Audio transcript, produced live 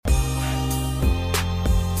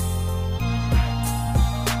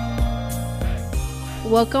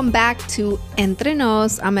Welcome back to Entre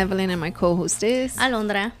Nos. I'm Evelyn and my co-host is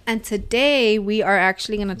Alondra. And today we are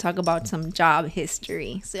actually going to talk about some job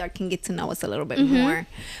history so y'all can get to know us a little bit more.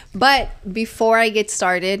 But before I get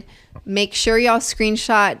started, make sure y'all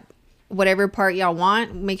screenshot whatever part y'all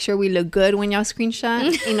want. Make sure we look good when y'all screenshot.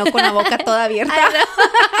 Y no con la boca toda abierta.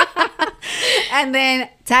 And then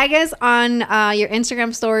tag us on your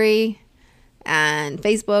Instagram story and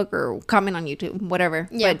Facebook or comment on YouTube, whatever.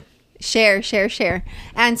 Yeah. But share,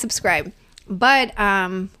 and subscribe. But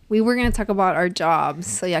we were going to talk about our jobs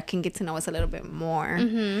so y'all can get to know us a little bit more.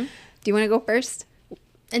 Do you want to go first?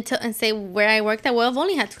 And say where I worked at. Well, I've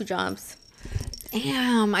only had 2 jobs.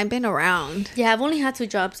 Damn, I've been around. Yeah, I've only had 2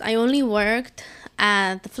 jobs. I only worked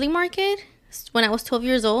at the flea market when I was 12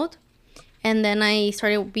 years old. And then I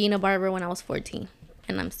started being a barber when I was 14.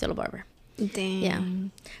 And I'm still a barber. Damn. Yeah.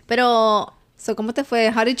 Pero... So, ¿cómo te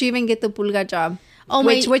fue? How did you even get the pulga job? Oh,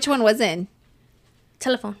 which one was it?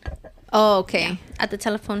 Telephone. Oh, okay. Yeah, at the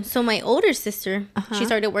telephone. So my older sister, she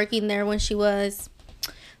started working there when she was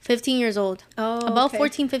 15 years old. Oh, About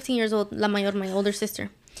 14, 15 years old. La mayor, my older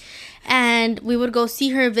sister. And we would go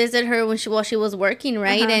see her, visit her while she was working,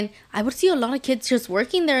 right? And I would see a lot of kids just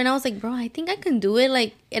working there. And I was like, bro, I think I can do it.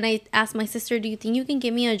 Like, and I asked my sister, do you think you can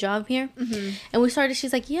give me a job here? And we started,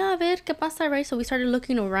 she's like, yeah, a ver, ¿qué pasa, right? So we started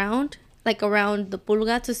looking around. Like around the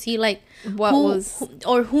pulga to see like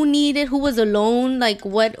who needed, who was alone, like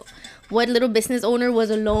what little business owner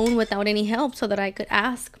was alone without any help so that I could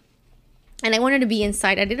ask. And I wanted to be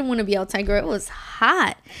inside. I didn't want to be outside, girl. It was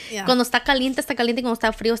hot. Yeah. Cuando está caliente, está caliente. Cuando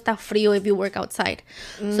está frío if you work outside.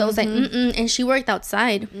 So I was like, and she worked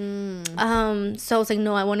outside. So I was like,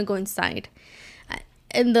 no, I want to go inside.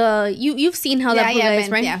 And you've seen how that pulga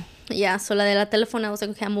is, right? Yeah. So la de la teléfono, I was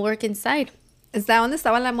like, okay, I'm gonna work inside. Is that donde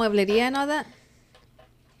estaba la mueblería and all that?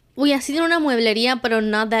 Well, yeah, sí tiene una mueblería, but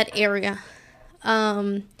not that area.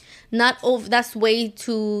 Not over. That's way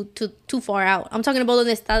too far out. I'm talking about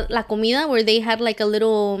donde está la comida, where they had like a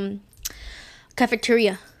little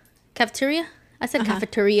cafeteria. Cafeteria? I said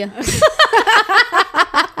cafeteria.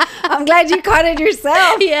 I'm glad you caught it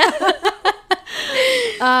yourself. Yeah.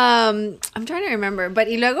 I'm trying to remember, but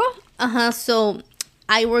y luego? So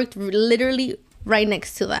I worked literally right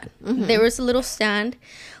next to that. There was a little stand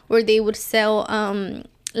where they would sell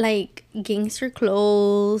like gangster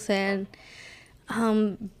clothes and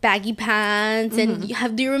baggy pants and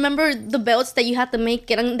do you remember the belts that you had to make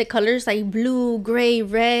the colors like blue, gray,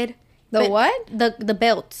 red? What? The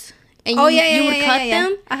belts. And you would cut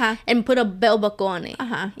them and put a belt buckle on it.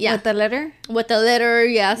 Yeah. With the letter? With the letter,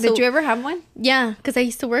 yeah. Did you ever have one? Yeah, because I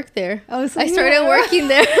used to work there. Oh, so I started working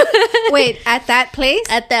there. Wait, at that place?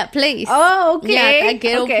 At that place. Oh, okay. Yeah, at that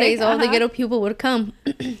ghetto place. All the ghetto people would come.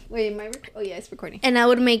 Wait, oh yeah, it's recording. And I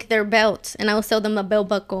would make their belts. And I would sell them a belt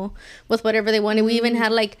buckle with whatever they wanted. We even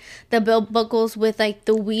had like the belt buckles with like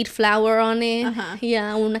the weed flower on it.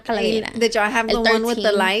 Yeah, una calavera. Did y'all have the one with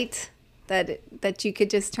the light? That you could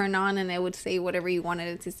just turn on and it would say whatever you wanted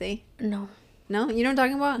it to say? No. No? You know what I'm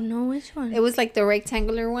talking about? No, which one? It was like the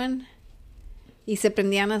rectangular one. Y se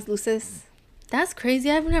prendían las luces. That's crazy.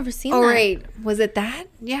 I've never seen that. Oh, right. Was it that?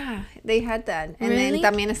 Yeah, they had that. And really?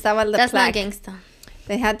 Then también estaba the That's plaque. That's not gangsta.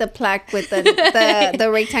 They had the plaque with the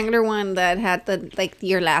rectangular one that had the like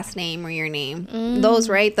your last name or your name. Those,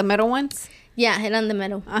 right? The metal ones? Yeah, eran the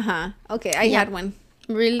metal. Okay, I had one.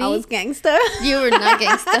 Really? I was gangsta. You were not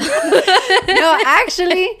gangsta. No,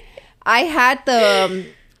 actually, I had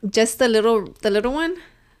just the little one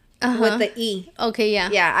with the E. Okay, yeah.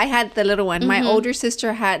 Yeah, I had the little one. My older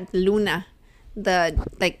sister had Luna. But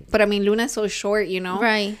I mean, Luna's so short, you know?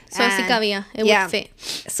 Right. So así cabía. It would fit.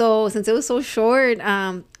 So since it was so short,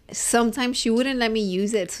 sometimes she wouldn't let me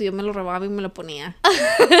use it. So yo me lo robaba y me lo ponía.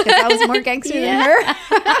 Because I was more gangster than her.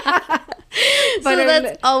 But so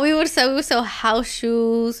that's all we would sell. We would sell house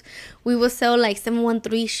shoes. We would sell like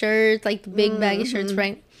 713 shirts, like the big baggy shirts,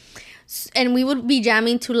 right? And we would be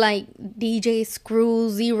jamming to like DJ Screw,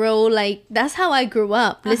 Zero. Like that's how I grew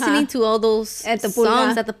up, listening to all those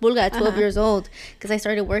songs at the pulga at 12 years old, because I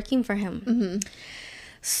started working for him.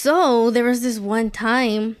 So there was this one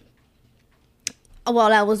time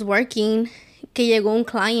while I was working que llegó un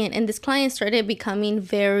client, and this client started becoming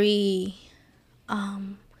very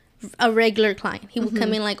a regular client. He would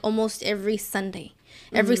come in like almost every Sunday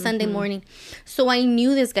morning. So I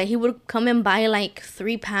knew this guy. He would come and buy like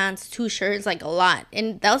 3 pants, 2 shirts, like a lot.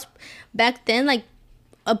 And that was back then, like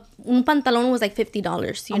un pantalon was like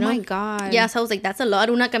 $50, you know? Oh my God. Yeah, so I was like, that's a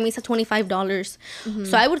lot. Una camisa, $25.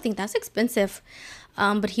 So I would think that's expensive.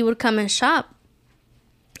 But he would come and shop.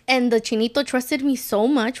 And the chinito trusted me so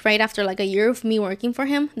much, right, after like a year of me working for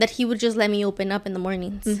him, that he would just let me open up in the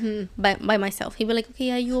mornings by myself. He'd be like, okay,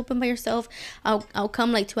 yeah, you open by yourself. I'll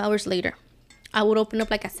come like 2 hours later. I would open up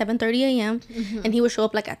like at 7:30 a.m. And he would show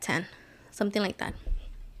up like at 10, something like that.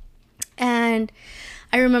 And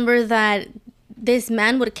I remember that this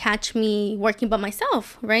man would catch me working by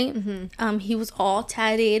myself, right? He was all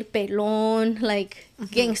tatted, pelón, like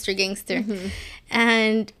gangster.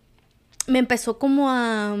 And me empezó como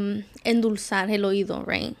a endulzar el oído,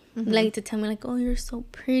 right? Like to tell me like, oh, you're so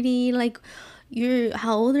pretty. Like,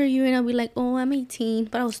 how old are you? And I'll be like, oh, I'm 18,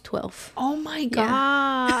 but I was 12. Oh my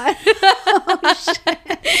God. Oh, shit.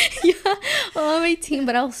 Yeah. Oh, I'm 18,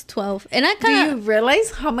 but I was 12. And I kind of... Do you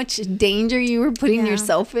realize how much danger you were putting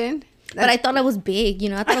yourself in? But I thought I was big,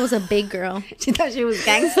 I thought I was a big girl. She thought she was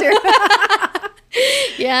gangster.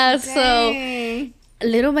 Yeah, Dang. so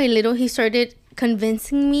little by little, he started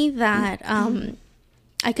convincing me that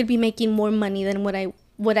I could be making more money than what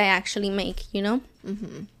I actually make,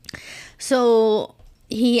 So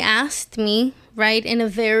he asked me, right, in a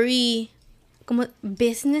very como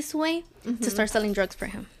business way to start selling drugs for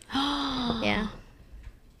him. Yeah.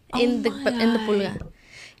 In the pulga.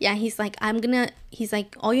 Yeah, he's like,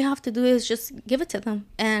 all you have to do is just give it to them.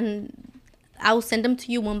 And I'll send them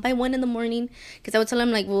to you one by one in the morning. Because I would tell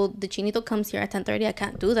him, like, well, the chinito comes here at 10:30. I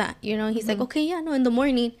can't do that. He's like, okay, yeah, no, in the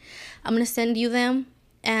morning, I'm going to send you them.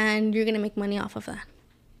 And you're going to make money off of that.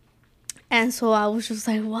 And so I was just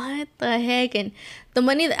like, what the heck? And the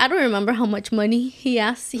money, I don't remember how much money he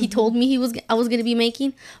asked. He told me I was going to be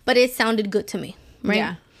making. But it sounded good to me, right?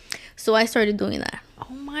 Yeah. So I started doing that.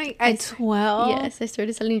 Oh my, at 12? Yes, I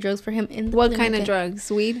started selling drugs for him. What kind of drugs?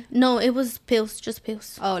 Weed? No, it was pills, just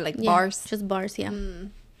pills. Oh, like bars? Just bars, yeah.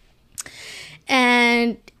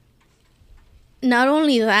 And not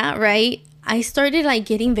only that, right? I started like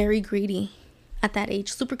getting very greedy at that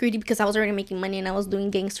age. Super greedy because I was already making money and I was doing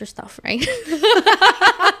gangster stuff, right?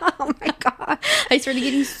 Oh my God. I started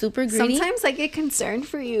getting super greedy. Sometimes I get concerned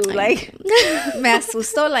for you. Like, me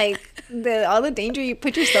asusto, like, all the danger you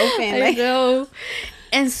put yourself in. Like. I know.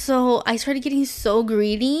 And so I started getting so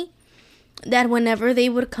greedy that whenever they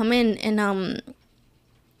would come in and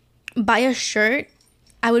buy a shirt,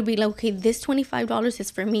 I would be like, okay, this $25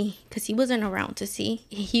 is for me. Because he wasn't around to see.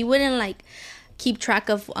 He wouldn't, like, keep track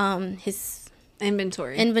of his...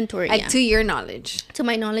 Inventory. Yeah. To your knowledge. To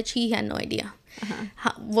my knowledge, he had no idea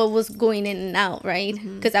what was going in and out, right?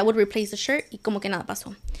 Because I would replace the shirt y como que nada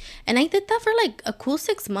pasó. And I did that for like a cool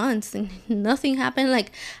 6 months and nothing happened.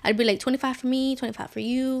 Like, I'd be like 25 for me, 25 for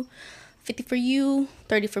you, 50 for you,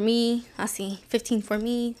 30 for me, así, 15 for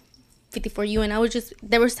me, 50 for you. And I would just,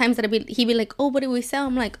 there was times that he'd be like, oh, what did we sell?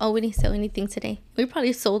 I'm like, oh, we didn't sell anything today. We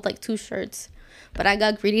probably sold like 2 shirts. But I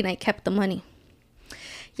got greedy and I kept the money.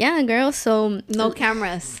 Yeah, girl, so... No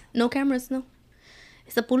cameras. No cameras, no.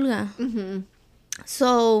 It's a pulga.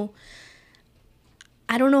 So,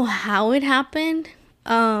 I don't know how it happened.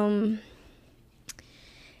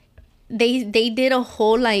 They did a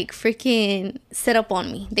whole, like, freaking setup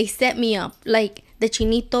on me. They set me up. Like, the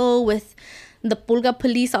chinito with the pulga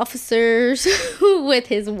police officers, with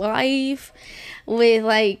his wife, with,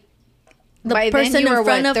 like, the By person then you were, in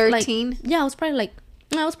front what, of... 13? Like, yeah, I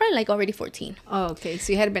was probably like already 14. Oh, okay.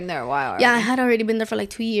 So you had been there a while already. Yeah, I had already been there for like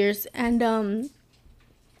 2 years. And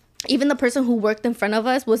even the person who worked in front of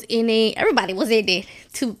us was everybody was in it.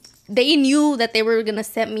 They knew that they were going to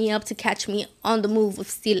set me up to catch me on the move of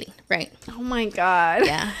stealing, right? Oh my God.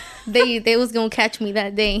 Yeah. They was going to catch me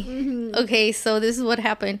that day. Okay, so this is what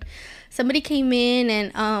happened. Somebody came in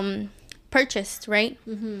and purchased, right?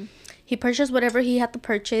 He purchased whatever he had to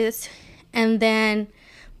purchase. And then...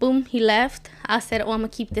 boom, he left. I said, oh, I'm going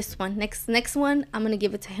to keep this one. Next one, I'm going to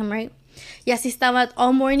give it to him, right? Y así estaba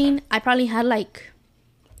all morning. I probably had like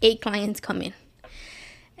 8 clients come in.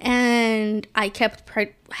 And I kept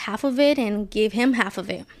half of it and gave him half of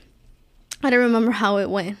it. I don't remember how it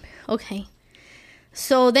went. Okay.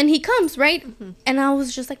 So then he comes, right? And I was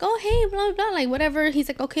just like, oh, hey, blah, blah, like whatever. He's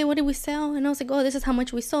like, okay, what did we sell? And I was like, oh, this is how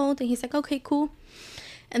much we sold. And he's like, okay, cool.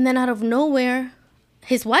 And then out of nowhere...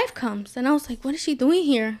 his wife comes. And I was like, what is she doing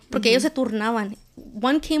here? Porque ellos se turnaban.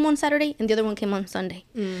 One came on Saturday and the other one came on Sunday.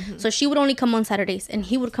 So she would only come on Saturdays and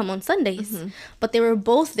he would come on Sundays. But they were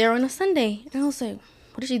both there on a Sunday. And I was like,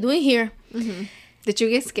 what is she doing here? Did you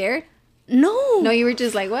get scared? No. No, you were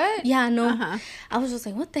just like, what? Yeah, no. I was just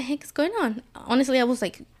like, what the heck is going on? Honestly, I was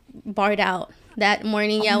like barred out that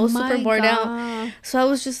morning. Yeah, I was super barred out. So I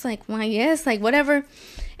was just like, well, yes, like whatever.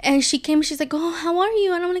 And she came, she's like, oh, how are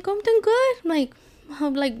you? And I'm like, oh, I'm doing good. I'm like,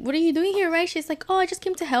 what are you doing here, right? She's like, oh, I just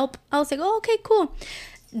came to help. I was like, oh, okay, cool.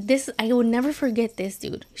 this, I will never forget this,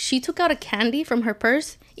 dude. She took out a candy from her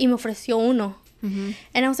purse y me ofreció uno. Mm-hmm.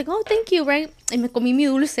 And I was like, oh, thank you, right? Y me comí mi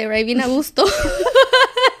dulce, right? Bien a gusto.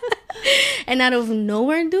 And out of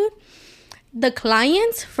nowhere, dude, the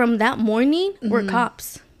clients from that morning were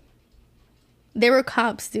cops. They were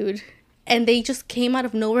cops, dude. And they just came out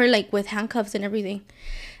of nowhere, like, with handcuffs and everything.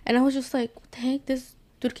 And I was just like, what the heck? This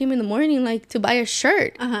dude came in the morning, like, to buy a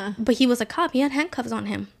shirt. But he was a cop. He had handcuffs on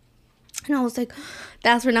him. And I was like,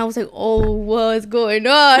 that's when I was like, oh, what's going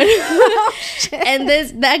on? Oh, and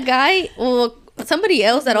that guy, well, somebody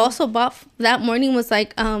else that also bought that morning was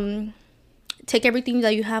like, take everything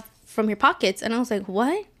that you have from your pockets. And I was like,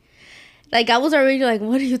 what? Like, I was already like,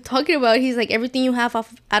 what are you talking about? He's like, everything you have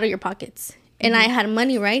out of your pockets. And I had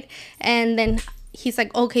money, right? And then he's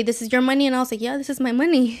like, okay, this is your money. And I was like, yeah, this is my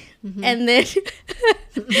money. And then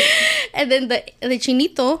the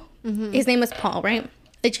chinito, his name is Paul, right?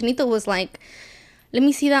 The chinito was like, let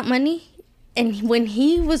me see that money. And when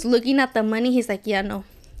he was looking at the money, he's like, yeah, no.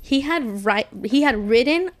 He had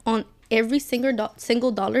written on every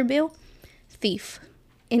single dollar bill, thief,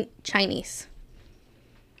 in Chinese.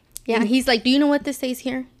 Yeah, he's like, do you know what this says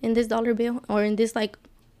here in this dollar bill? Or in this, like,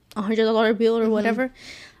 $100 bill or whatever?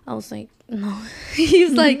 I was like, no.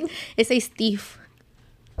 He's like, it says thief.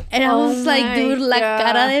 And I was like, dude, la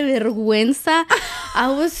cara de vergüenza. I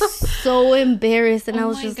was so embarrassed. And I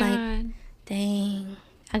was just like, dang,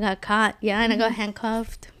 I got caught. Yeah, and I got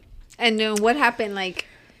handcuffed. And then what happened? Like,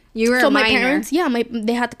 you were so a minor. My parents,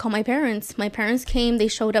 they had to call my parents. My parents came. They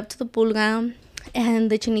showed up to the pulga. And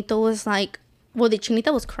the chinito was like, well, the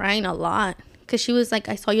chinita was crying a lot. Because she was like,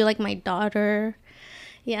 I saw you like my daughter.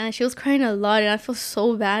 Yeah, she was crying a lot, and I felt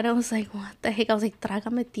so bad. I was like, what the heck? I was like,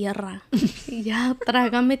 trágame tierra. Yeah,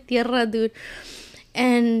 trágame tierra, dude.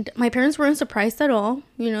 And my parents weren't surprised at all.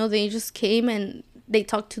 You know, they just came and they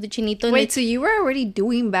talked to the chinito. And wait, so you were already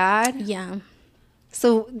doing bad? Yeah.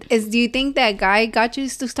 So do you think that guy got you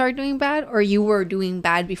to start doing bad, or you were doing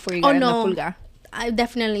bad before you got in the pulga?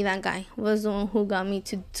 Definitely that guy was the one who got me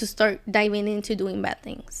to start diving into doing bad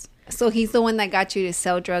things. So he's the one that got you to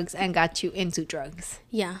sell drugs and got you into drugs.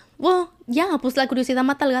 Yeah. Well, yeah, pues la curiosidad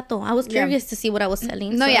mata al gato. I was curious to see what I was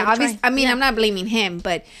selling. No, so yeah, obviously. I mean, I'm not blaming him,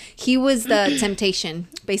 but he was the temptation,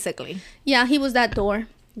 basically. Yeah, he was that door.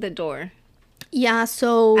 The door. Yeah,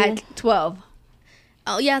 so... At 12.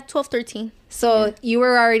 Oh, yeah, 12, 13. So you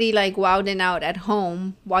were already, like, wilding out at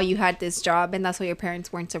home while you had this job, and that's why your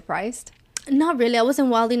parents weren't surprised? Not really. I wasn't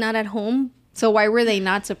wilding out at home. So why were they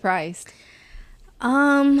not surprised?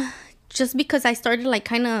 Just because I started like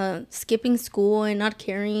kind of skipping school and not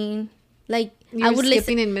caring. Like I would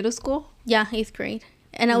skipping in middle school? Yeah, 8th grade.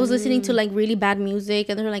 And I was listening to like really bad music,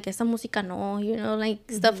 and they were like, "Esa música no," you know,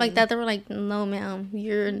 like stuff like that. They were like, "No, ma'am,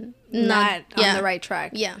 you're not on the right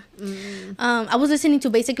track." Yeah. I was listening to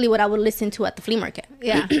basically what I would listen to at the flea market.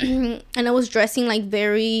 Yeah. And I was dressing like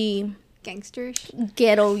very gangsterish,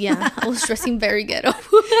 ghetto. Yeah, I was dressing very ghetto.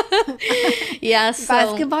 Yeah, so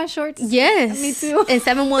basketball shorts. Yes, me too. And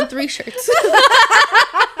 713 shirts.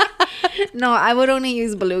 No, I would only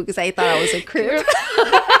use blue because I thought I was a Crip.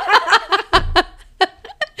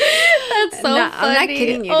 That's so funny. I'm not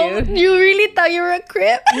kidding you, dude. You really thought you were a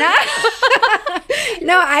Crip?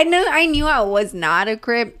 No, I knew I was not a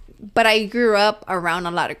Crip. But I grew up around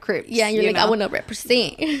a lot of Crips. Yeah, you're like, I want to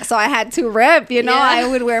represent. So I had to rep, you know. Yeah. I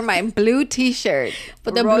would wear my blue t-shirt.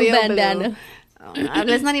 With the blue bandana. Oh,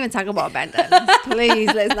 let's not even talk about bandanas.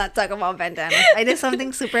 Please, let's not talk about bandanas. I did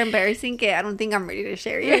something super embarrassing that I don't think I'm ready to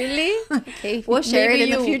share yet. Really? Okay. We'll share it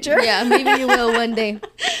in the future. Yeah, maybe you will one day.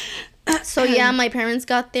 So, yeah, my parents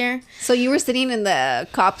got there. So you were sitting in the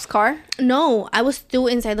cop's car? No, I was still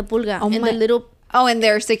inside the pulga. In the little... Oh, in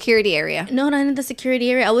their security area. No, not in the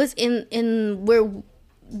security area. I was in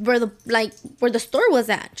where the store was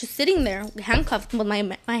at, just sitting there, handcuffed with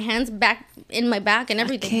my hands back in my back and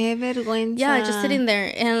everything. Qué vergüenza. Yeah, just sitting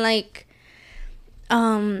there, and like,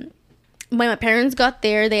 when my parents got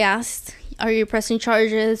there, they asked, "Are you pressing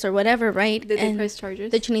charges or whatever?" Right? Did they press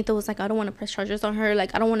charges? The chinita was like, "I don't want to press charges on her.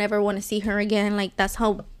 Like, I don't ever want to see her again. Like, that's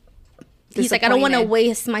how." He's like, "I don't want to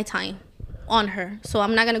waste my time on her, so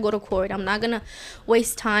I'm not gonna go to court. I'm not gonna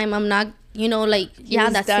waste time. I'm not, you know, like, yeah,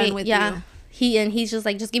 that's it. Yeah." He's just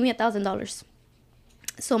like, "Just give me $1,000."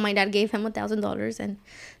 So my dad gave him $1,000, and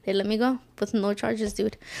they let me go with no charges,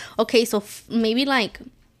 dude. Okay, so maybe like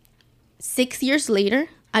 6 years later,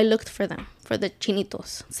 I looked for them, for the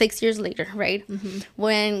chinitos. 6 years later, right? Mm-hmm.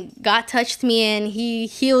 When God touched me and he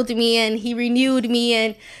healed me and he renewed me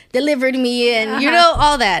and delivered me and, you know,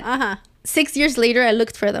 all that. 6 years later, I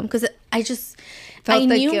looked for them because I just... Felt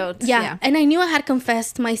the guilt. Yeah, and I knew I had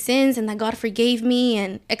confessed my sins and that God forgave me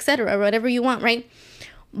and etc. Whatever you want, right?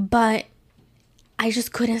 but I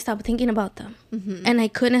just couldn't stop thinking about them. And I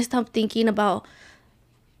couldn't stop thinking about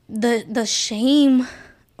the shame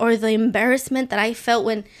or the embarrassment that I felt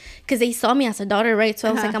when, because they saw me as a daughter, right? So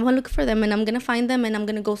I was like, I'm gonna look for them and I'm gonna find them and I'm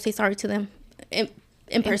gonna go say sorry to them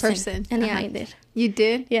in person. And yeah, I did. You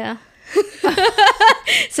did? Yeah.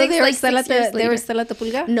 So they were still at the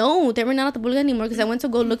pulga? No, they were not at the pulga anymore because I went to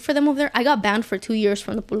go look for them over there. I got banned for 2 years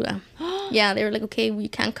from the pulga. Yeah, they were like, okay, you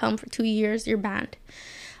can't come for 2 years. You're banned.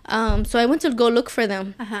 So I went to go look for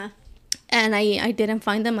them. And I didn't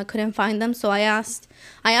find them. I couldn't find them. So I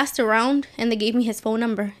asked around and they gave me his phone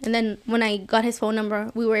number. And then when I got his phone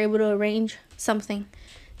number, we were able to arrange something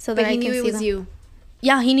so that I can see them. But he knew it was you.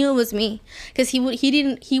 Yeah, he knew it was me because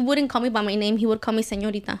he wouldn't call me by my name. He would call me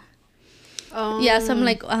señorita. Oh. Yeah, so I'm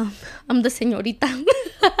like, I'm the señorita.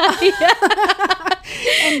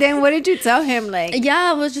 And then what did you tell him? Like,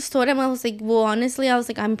 yeah, I was just told him, I was like, well, honestly, I was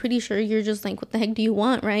like, I'm pretty sure you're just like, what the heck do you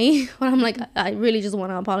want, right? But I'm like, I really just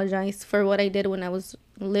want to apologize for what I did when I was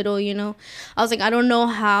little, you know. I was like, I don't know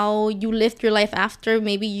how you lived your life after.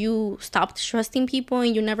 Maybe you stopped trusting people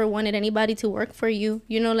and you never wanted anybody to work for you,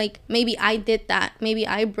 you know, like maybe I did that. Maybe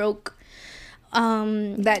I broke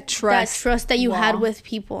that trust that you had with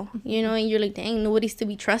people, you know, and you're like, dang, nobody's to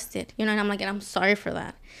be trusted, you know. And I'm like, and I'm sorry for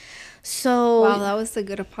that. So wow, that was a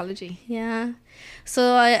good apology. Yeah.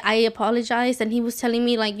 So I apologized, and he was telling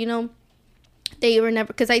me, like, you know, they were never,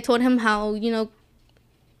 because I told him how, you know,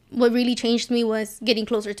 what really changed me was getting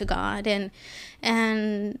closer to God, and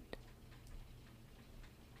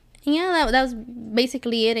yeah, that was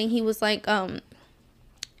basically it. And he was like,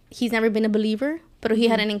 he's never been a believer, but he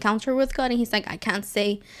had an encounter with God, and he's like, I can't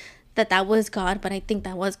say that was God, but I think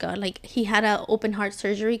that was God. Like, he had an open heart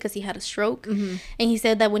surgery because he had a stroke, and he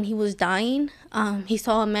said that when he was dying, he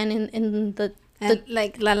saw a man in the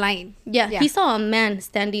like la line. Yeah, he saw a man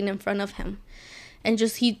standing in front of him, and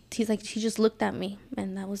just he's like, he just looked at me,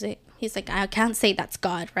 and that was it. He's like, I can't say that's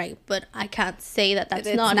God, right? But I can't say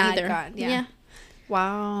that's not either. God. Yeah.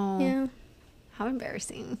 Wow. Yeah. How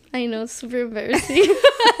embarrassing. I know, super embarrassing.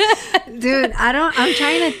 Dude, I'm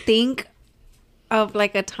trying to think of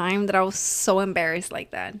like a time that I was so embarrassed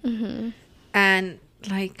like that. And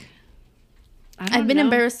like, I've been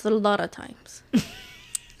embarrassed a lot of times.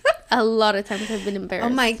 A lot of times I've been embarrassed.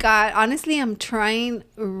 Oh my God. Honestly, I'm trying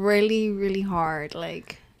really, really hard.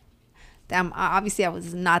 Like, damn, obviously I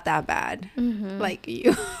was not that bad. Like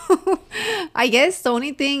you. I guess the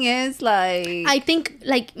only thing is like, I think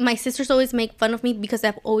like my sisters always make fun of me because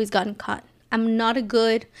I've always gotten caught. I'm not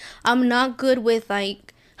good with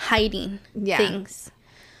like hiding things.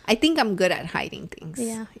 I think I'm good at hiding things.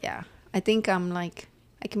 Yeah. I think I'm like,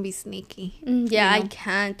 I can be sneaky. Yeah, you know? I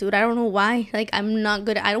can't, dude. I don't know why. Like, I'm not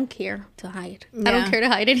good. I don't care to hide. I don't care to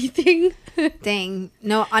hide anything. Dang.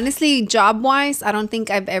 No, honestly, job-wise, I don't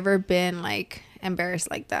think I've ever been, like,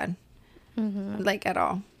 embarrassed like that. Like, at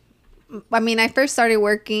all. I mean, I first started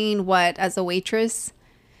working, as a waitress.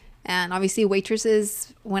 And obviously,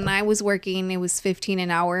 waitresses, when I was working, it was $15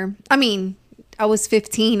 an hour. I mean, I was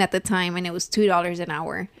 15 at the time, and it was $2 an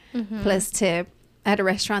hour plus tip. At a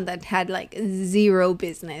restaurant that had like zero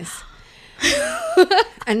business.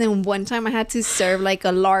 And then one time I had to serve like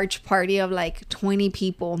a large party of like 20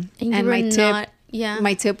 people, and my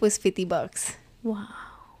tip was $50. Wow.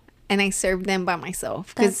 And I served them by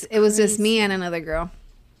myself because it was just me and another girl.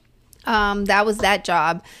 That was that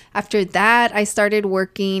job. After that, I started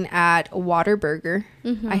working at Whataburger.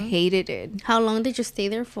 I hated it. How long did you stay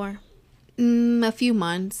there for? A few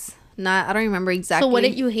months. I don't remember exactly. So what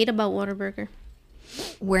did you hate about Whataburger?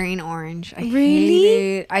 Wearing orange. I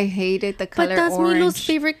hated the color orange. But that's orange. Milo's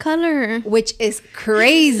favorite color. Which is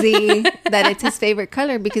crazy that it's his favorite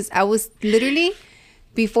color, because I was literally,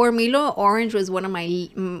 before Milo, orange was one of my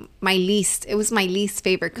least. It was my least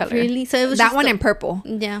favorite color. Really? So it was that one and purple.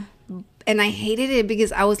 Yeah. And I hated it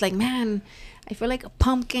because I was like, man, I feel like a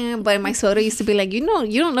pumpkin. But my soda used to be like, you know,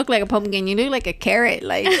 you don't look like a pumpkin. You look like a carrot.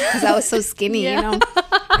 Like, because I was so skinny, you know.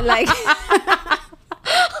 Like...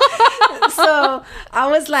 So I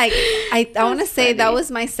was like, I want to say that was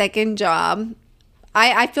my second job.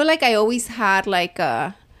 I feel like I always had like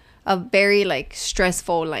a very like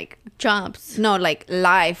stressful like jobs. No, like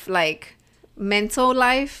life, like mental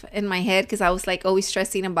life in my head, because I was like always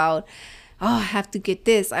stressing about, I have to get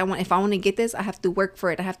this. If I want to get this, I have to work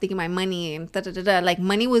for it. I have to get my money and da da da da. Like,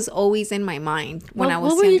 money was always in my mind when I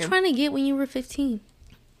was younger. What were you trying to get when you were 15?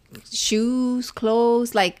 Shoes,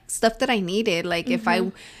 clothes, like stuff that I needed. Like if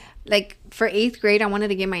I, like for 8th grade, I wanted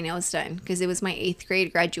to get my nails done because it was my 8th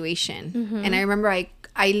grade graduation. And I remember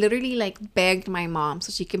I literally like begged my mom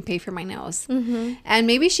so she can pay for my nails. And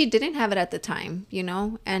maybe she didn't have it at the time, you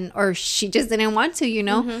know, or she just didn't want to, you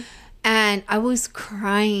know. And I was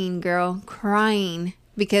crying, girl, crying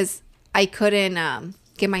because I couldn't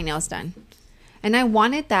get my nails done. And I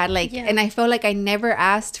wanted that, like, and I felt like I never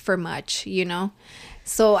asked for much, you know.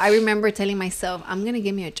 So I remember telling myself, I'm going to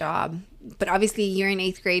give me a job. But obviously you're in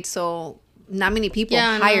 8th grade, so not many people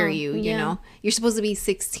hire you, you know. You're supposed to be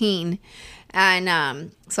 16.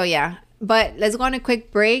 And so, yeah. But let's go on a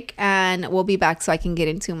quick break, and we'll be back so I can get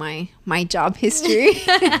into my job history.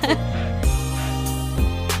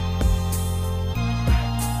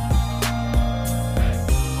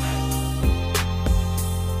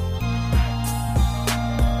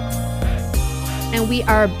 And we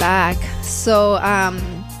are back. So,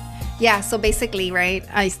 so basically, right,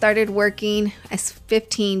 I started working as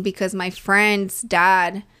 15 because my friend's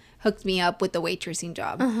dad hooked me up with the waitressing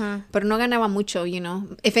job. But no ganaba mucho, you know.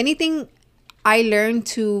 If anything, I learned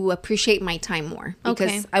to appreciate my time more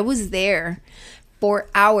because I was there for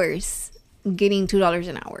hours getting $2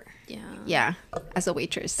 an hour. Yeah, as a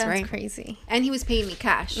waitress. That's right? crazy. And he was paying me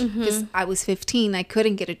cash because I was 15. I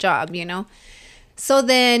couldn't get a job, you know. So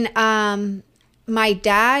then my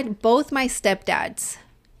dad, both my stepdads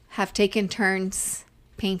have taken turns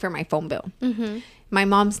paying for my phone bill. My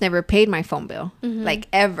mom's never paid my phone bill, like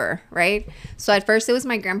ever, right? So at first it was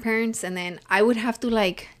my grandparents, and then I would have to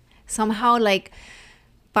like somehow like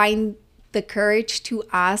find the courage to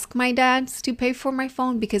ask my dads to pay for my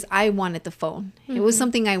phone because I wanted the phone. It was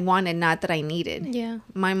something I wanted, not that I needed. Yeah.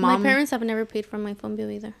 My My parents have never paid for my phone bill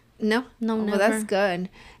either. No, never. Well, that's good.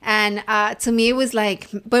 And to me, it was like,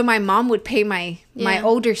 but my mom would pay my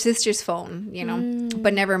older sister's phone, you know,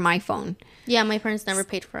 but never my phone. Yeah, my parents never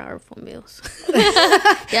paid for our phone bills.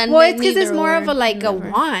 Well, it's because it's more of a like a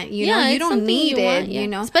want, you know, you don't need it, you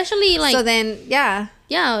know, especially like. So then, yeah,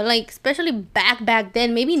 like especially back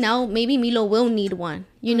then. Maybe now, maybe Milo will need one.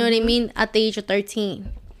 You know what I mean? At the age of 13,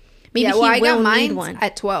 maybe he I will got mine need one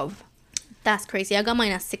at 12. That's crazy. I got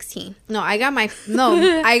mine at 16. I got mine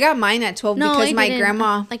at 12 because my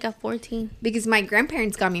grandma, like at 14. Because my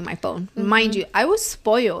grandparents got me my phone. Mind you, I was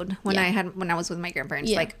spoiled when I was with my grandparents.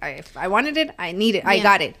 Yeah. Like if I wanted it, I need it. I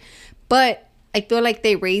got it. But I feel like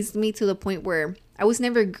they raised me to the point where I was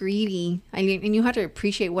never greedy. I knew how to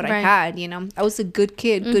appreciate what I had, you know. I was a good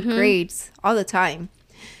kid, good grades all the time.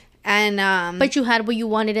 And but you had what you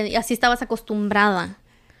wanted, and así estabas acostumbrada.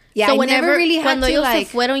 Yeah, so I never really had to like.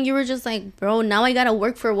 Se fueron, you were just like, bro, now I gotta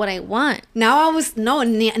work for what I want. Now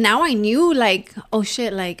I knew like, oh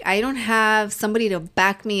shit, like I don't have somebody to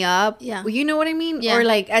back me up. Yeah, well, you know what I mean? Yeah. Or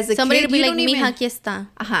like as a somebody kid, to be you like, don't even. Mija, aquí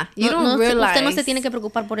está. You don't realize. Usted no se tiene que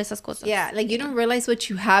preocupar por esas cosas. Yeah, like you don't realize what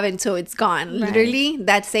you have until it's gone. Right. Literally,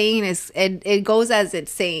 that saying is it goes as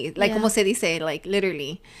it's saying, like como se dice, like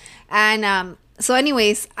literally, and So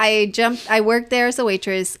anyways, I worked there as a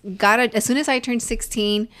waitress. As soon as I turned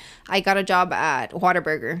 16, I got a job at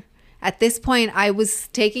Whataburger. At this point, I was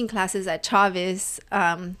taking classes at Chavez,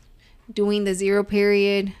 doing the 0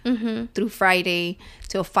 period through Friday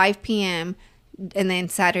till 5 p.m. and then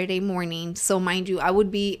Saturday morning. So mind you, I would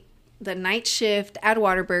be the night shift at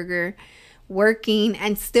Whataburger, working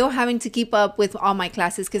and still having to keep up with all my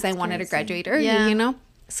classes because I wanted to graduate early, you know?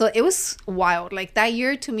 So it was wild. Like that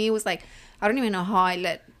year to me was like, I don't even know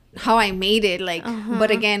how I made it. Like, but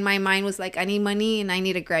again, my mind was like, I need money and I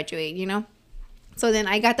need to graduate, you know? So then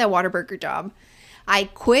I got that Whataburger job. I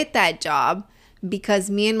quit that job because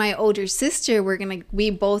me and my older sister we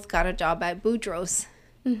both got a job at Boozled,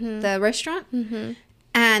 the restaurant.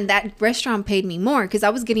 And that restaurant paid me more because I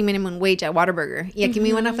was getting minimum wage at Whataburger. Y aquí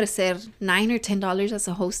me iban a ofrecer $9 or $10 as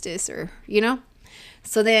a hostess, or, you know?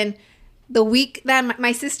 So then the week that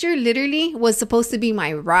my sister literally was supposed to be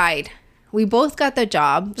my ride. We both got the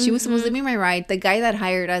job. She was supposed to be my ride. The guy that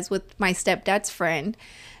hired us with my stepdad's friend.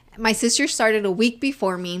 My sister started a week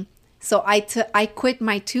before me. So I quit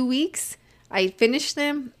my 2 weeks. I finished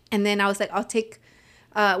them. And then I was like, I'll take...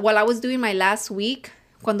 while I was doing my last week,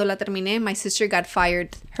 cuando la terminé, my sister got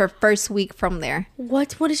fired her first week from there.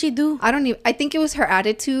 What? What did she do? I think it was her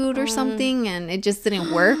attitude or something. And it just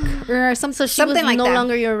didn't work or something. So she was no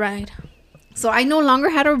longer your ride. So I no longer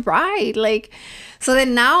had a ride. Like... So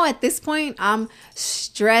then now at this point, I'm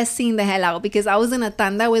stressing the hell out because I was in a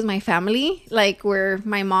tanda with my family, like where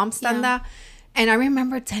my mom's tanda. And I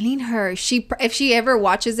remember telling her, if she ever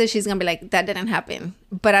watches it, she's going to be like, that didn't happen.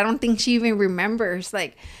 But I don't think she even remembers,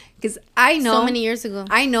 like, because I know. So many years ago.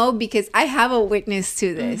 I know because I have a witness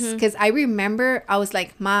to this. Because I remember I was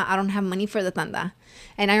like, Ma, I don't have money for the tanda.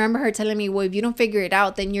 And I remember her telling me, well, if you don't figure it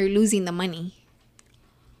out, then you're losing the money.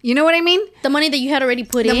 You know what I mean? The money that you had already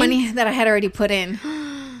put in? The money that I had already put in.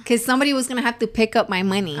 because somebody was gonna have to pick up my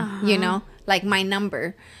money, you know, like my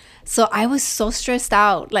number. So I was so stressed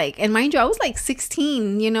out, like, and mind you, I was like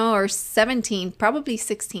 16, you know, or 17, probably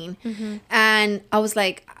 16. And I was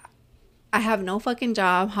like, I have no fucking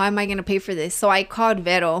job. How am I going to pay for this? So I called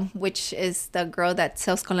Vero, which is the girl that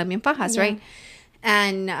sells Colombian fajas, right?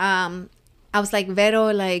 And I was like,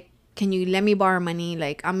 Vero, like, can you let me borrow money?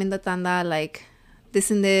 Like, I'm in the tanda, like,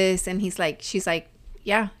 this and this. And she's like,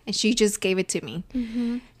 yeah. And she just gave it to me.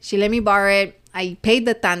 She let me borrow it. I paid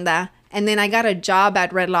the tanda. And then I got a job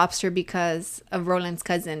at Red Lobster because of Roland's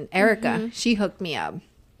cousin, Erica. She hooked me up.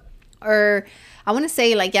 Or I want to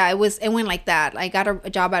say, like, yeah, it went like that. I got a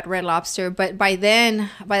job at Red Lobster. But by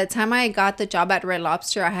the time I got the job at Red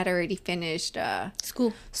Lobster, I had already finished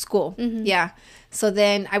school. Yeah. So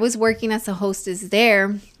then I was working as a hostess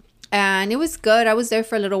there. And it was good. I was there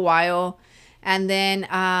for a little while. And then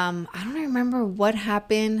I don't remember what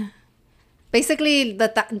happened. Basically,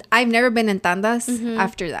 I've never been in tandas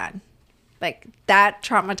after that. Like, that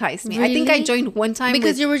traumatized me. Really? I think I joined one time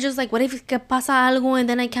because you were just like, what if que pasa algo and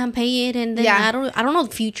then I can't pay it and then I don't know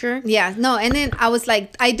the future. Yeah, no, and then I was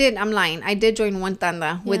like, I'm lying. I did join one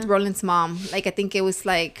tanda with Roland's mom. Like, I think it was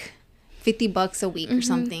like $50 a week or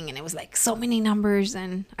something, and it was like so many numbers,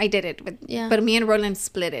 and I did it. But me and Roland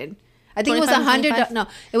split it. I think it was $100. No,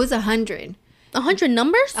 it was 100. 100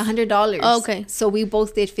 numbers? $100. Oh, okay. So we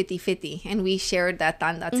both did 50-50 and we shared that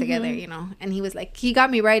tanda together, you know. And he was like, he got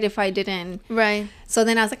me right if I didn't. Right. So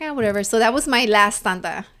then I was like, whatever. So that was my last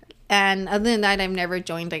tanda. And other than that, I've never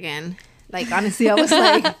joined again. Like, honestly, I was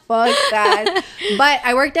like, fuck that. But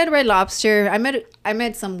I worked at Red Lobster. I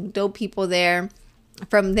met some dope people there.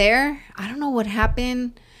 From there, I don't know what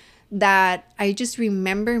happened, that I just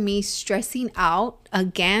remember me stressing out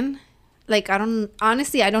again. Like, I don't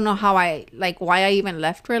know why I even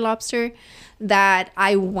left Red Lobster. That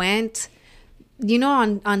I went, you know,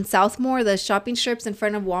 on Southmore, the shopping strips in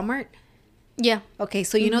front of Walmart. Yeah. Okay,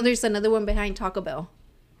 so you know there's another one behind Taco Bell.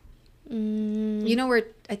 You know where,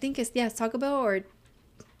 I think it's Taco Bell, or,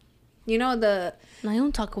 you know, the... No hay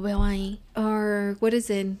un Taco Bell ahí. Or, what is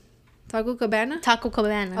it? Taco Cabana? Taco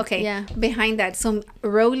Cabana. Okay, yeah. Behind that. So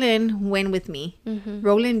Roland went with me.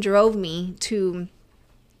 Roland drove me to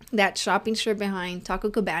that shopping strip behind Taco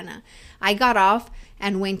Cabana. I got off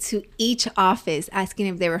and went to each office asking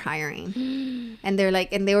if they were hiring. And they were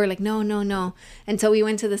like, no. Until we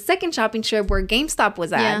went to the second shopping strip where GameStop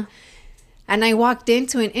was at. Yeah. And I walked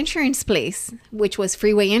into an insurance place, which was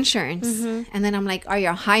Freeway Insurance. And then I'm like, are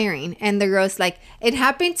you hiring? And the girl's like, it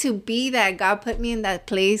happened to be that God put me in that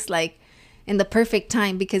place, like, in the perfect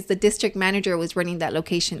time, because the district manager was running that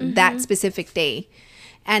location that specific day.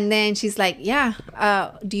 And then she's like, yeah,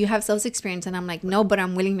 do you have sales experience? And I'm like, no, but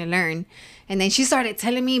I'm willing to learn. And then she started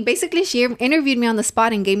telling me, basically she interviewed me on the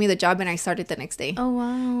spot and gave me the job, and I started the next day. Oh,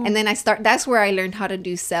 wow. And then that's where I learned how to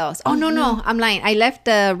do sales. Oh, no, I'm lying. I left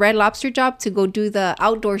the Red Lobster job to go do the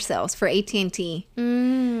outdoor sales for AT&T.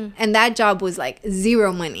 And that job was like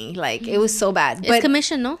zero money. Like, it was so bad. It's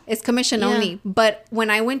commission, no? It's commission only. But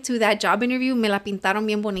when I went to that job interview, me la pintaron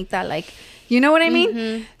bien bonita. Like, you know what I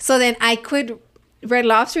mean? So then I quit Red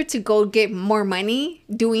Lobster to go get more money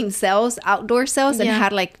doing sales, outdoor sales, and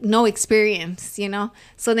had like no experience, you know?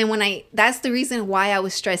 So then that's the reason why I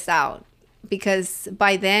was stressed out, because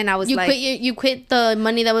by then I was you quit the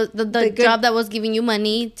money that was the job that was giving you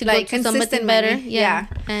money to like go to something better. Yeah.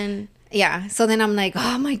 And yeah. So then I'm like,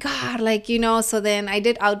 oh my God, like, you know, so then I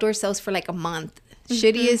did outdoor sales for like a month.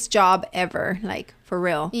 Shittiest job ever, like, for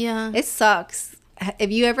real. Yeah. It sucks.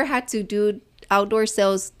 If you ever had to do outdoor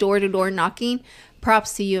sales, door-to-door knocking,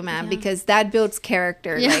 props to you, man, because that builds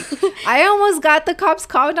character. Like, I almost got the cops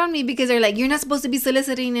called on me because they're like, you're not supposed to be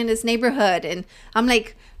soliciting in this neighborhood. And I'm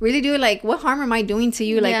like, really, dude? Like, what harm am I doing to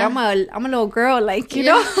you? Like, I'm a little girl, like, you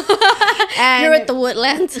know? And you're at the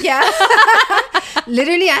Woodlands. Yeah.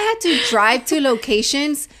 Literally, I had to drive to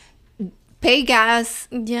locations, pay gas,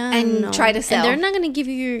 and try to sell. And they're not going to give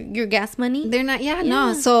you your gas money? They're not,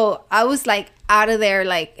 no. So I was like out of there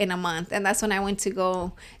like in a month, and that's when I went to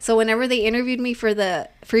go. So whenever they interviewed me for the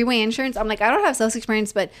Freeway Insurance, I'm like, I don't have sales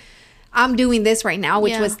experience, but I'm doing this right now,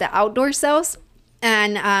 which was the outdoor sales.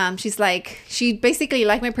 And she's like, she basically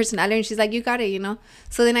liked my personality, and she's like, you got it, you know?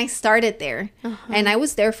 So then I started there, and I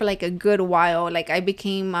was there for like a good while. Like, I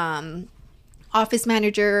became office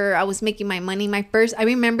manager. I was making my money. I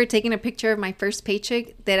remember taking a picture of my first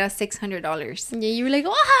paycheck. That was $600. Yeah, you were like,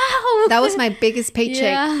 wow. That was my biggest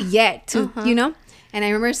paycheck yet, you know? And I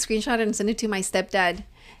remember screenshot it and sent it to my stepdad.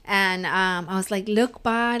 And I was like, look,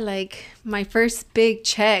 ba, like my first big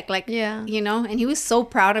check, like, Yeah. you know, and he was so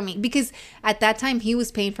proud of me because at that time he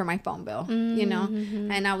was paying for my phone bill, you know,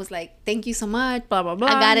 and I was like, thank you so much, blah, blah, blah.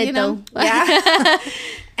 I got it, you know? though. Yeah.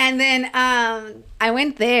 And then I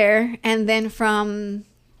went there, and then from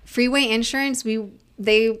Freeway Insurance,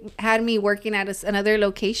 they had me working at another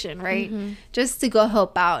location, right? Just to go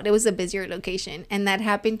help out. It was a busier location, and that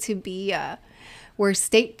happened to be where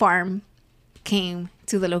State Farm came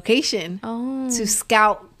to the location to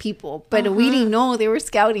scout people, but we didn't know they were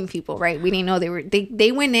scouting people, right? We didn't know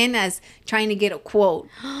they went in as trying to get a quote.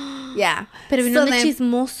 Yeah. Pero So no de then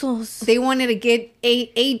chismosos. they wanted to get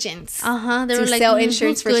agents They to were like, sell "Mm,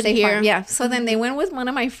 insurance who's for good State here?" Farm. Yeah. So then they went with one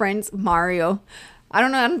of my friends, Mario. I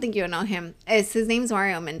don't think you'll know him. His name's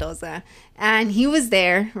Mario Mendoza. And he was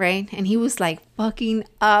there, right? And he was like fucking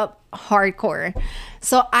up hardcore.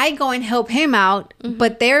 So I go and help him out,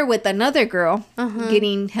 but they're with another girl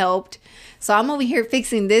getting helped. So I'm over here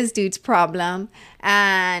fixing this dude's problem.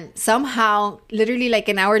 And somehow, literally like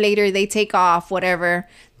an hour later, they take off, whatever.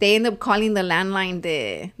 They end up calling the landline,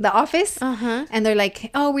 the office. And they're like,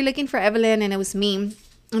 oh, we're looking for Evelyn. And it was me.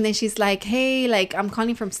 And then she's like, hey, like, I'm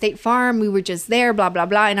calling from State Farm. We were just there, blah, blah,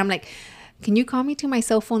 blah. And I'm like, can you call me to my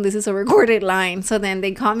cell phone? This is a recorded line. So then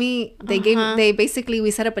they call me. We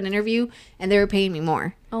set up an interview, and they were paying me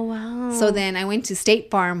more. Oh, wow. So then I went to State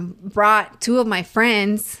Farm, brought two of my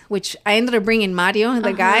friends, which I ended up bringing Mario,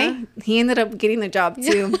 the guy. He ended up getting the job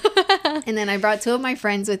too. And then I brought two of my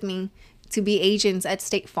friends with me to be agents at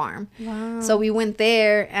State Farm. Wow. So we went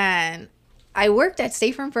there, and I worked at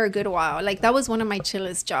State Farm for a good while. Like, that was one of my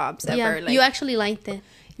chillest jobs ever. Yeah, Like, you actually liked it.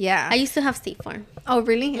 yeah. I used to have State Farm. Oh,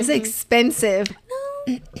 really? It's expensive.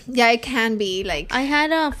 No. Yeah, it can be. Like, I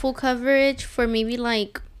had a full coverage for maybe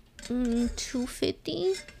like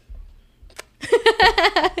 $250.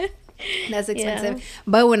 that's expensive. Yeah.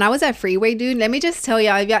 But when I was at Freeway, dude, let me just tell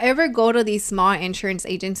y'all, if y'all ever go to these small insurance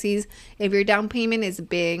agencies, if your down payment is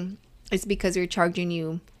big, it's because they're charging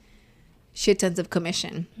you shit tons of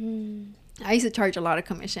commission. I used to charge a lot of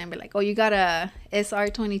commission. Be like, oh, you got a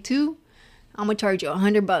SR22? I'm gonna charge you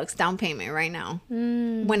 $100 down payment right now.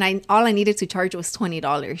 When all I needed to charge was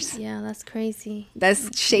 $20. Yeah, that's crazy.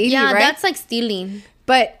 That's shady, yeah, right? that's like stealing.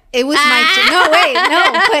 But it was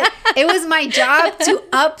but it was my job to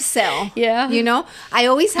upsell. Yeah, you know, I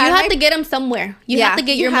always had. You have to get them somewhere. You have to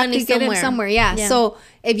get your money somewhere. Yeah. So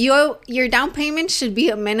if your down payment should be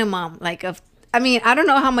a minimum like of. I mean, I don't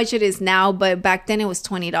know how much it is now, but back then it was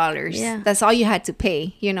 $20. Yeah. That's all you had to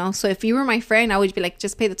pay, you know? So if you were my friend, I would be like,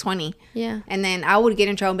 just pay the $20. Yeah. And then I would get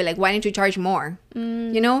in trouble and be like, why didn't you charge more?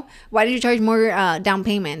 You know? Why did you charge more down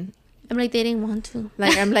payment? I'm like, they didn't want to.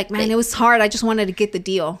 Like, I'm like, man, it was hard. I just wanted to get the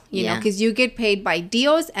deal, you know? Because you get paid by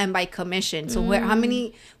deals and by commission. So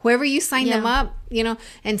whoever you sign them up, you know?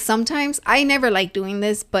 And sometimes, I never like doing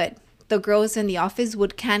this, but the girls in the office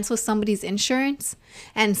would cancel somebody's insurance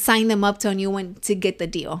and sign them up to a new one to get the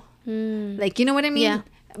deal. Like, you know what I mean? Yeah.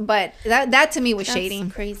 But that to me was shady.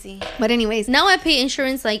 That's crazy. But anyways. Now I pay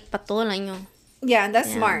insurance like para todo el año. Yeah,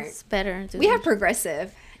 that's smart. It's better. We have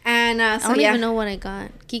Progressive. And so I don't even know what I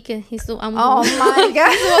got. Kike, oh my God. He's the one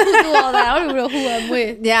who do all that. I don't even know who I'm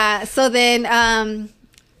with. Yeah. So then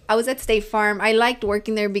I was at State Farm. I liked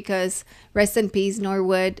working there because, rest in peace,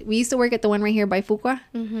 Norwood. We used to work at the one right here by Fuqua.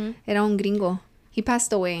 Era un gringo. He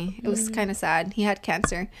passed away. It was kind of sad. He had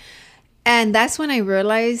cancer. And that's when I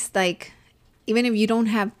realized, like, even if you don't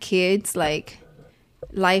have kids, like,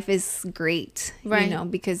 life is great, right? You know,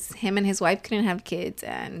 because him and his wife couldn't have kids,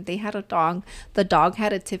 and they had a dog. The dog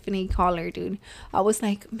had a Tiffany collar, dude. I was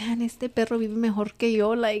like, man, este perro vive mejor que yo,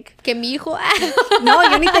 like que mi hijo. No,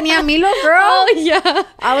 yo ni tenía Milo, girl. Oh yeah.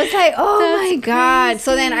 I was like, oh that's my God. Crazy.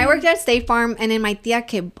 So then I worked at State Farm, and then my tia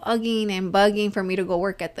kept bugging for me to go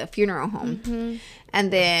work at the funeral home.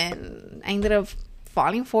 And then I ended up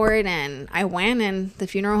falling for it, and I went, and the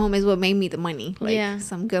funeral home is what made me the money, like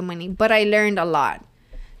some good money. But I learned a lot.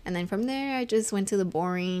 And then from there, I just went to the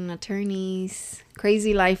boring attorneys.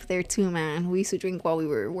 Crazy life there too, man. We used to drink while we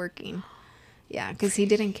were working. Yeah, because he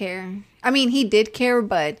didn't care. I mean, he did care,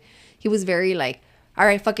 but he was very like, all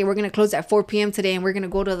right, fuck it. We're going to close at 4 p.m. today, and we're going to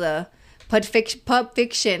go to the Pub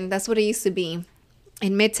Fiction. That's what it used to be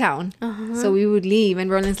in Midtown. So we would leave, and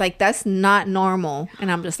Roland's like, that's not normal.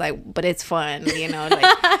 And I'm just like, but it's fun, you know.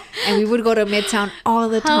 Like, and we would go to Midtown all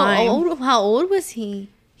the time. How old was he?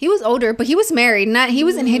 He was older, but he was married. He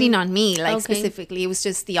wasn't hitting on me, like, specifically. It was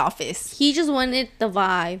just the office. He just wanted the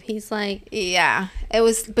vibe. He's like... Yeah. It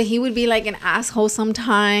was... But he would be, like, an asshole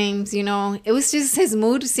sometimes, you know. It was just his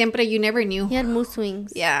mood. Siempre, you never knew. He had mood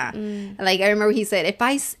swings. Yeah. Like, I remember he said, if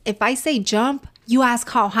I say jump, you ask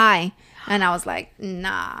how high. And I was like,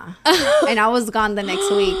 nah. And I was gone the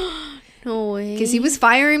next week. No way. Because he was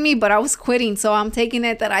firing me, but I was quitting. So I'm taking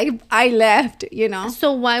it that I left,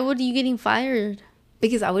 So why were you getting fired?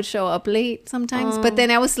 Because I would show up late sometimes. But then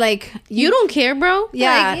I was like... You don't care, bro?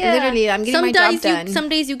 Yeah, literally. I'm getting my job done. Some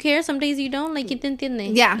days you care, some days you don't. Like, you te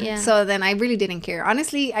entiende. Yeah. So then I really didn't care.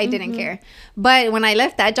 Honestly, I didn't care. But when I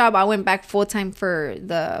left that job, I went back full-time for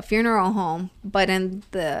the funeral home. But in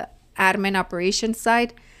the admin operations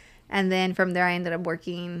side. And then from there, I ended up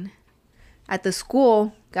working at the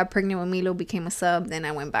school. Got pregnant with Milo, became a sub. Then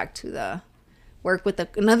I went back to the work with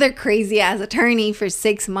another crazy-ass attorney for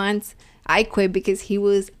 6 months. I quit because he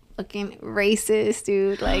was fucking racist,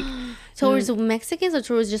 dude. Like, towards Mexicans or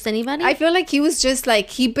towards just anybody? I feel like he was just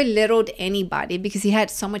like, he belittled anybody because he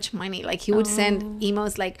had so much money. Like, he would send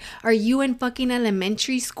emails like, are you in fucking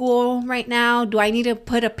elementary school right now? Do I need to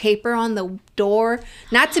put a paper on the door?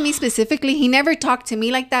 Not to me specifically. He never talked to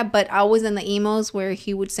me like that, but I was in the emails where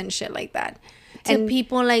he would send shit like that. To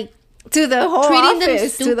people like... To the whole treating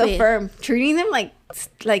office, them to the firm. Treating them like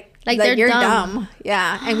they're you're dumb.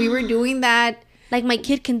 Yeah. And we were doing that. Like, my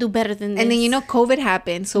kid can do better than this. And then, COVID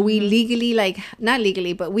happened. So we legally, not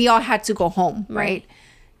legally, but we all had to go home, right?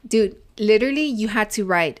 Dude, literally, you had to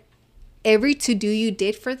write every to-do you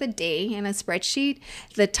did for the day in a spreadsheet,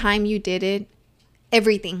 the time you did it,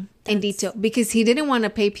 everything in detail. Because he didn't want to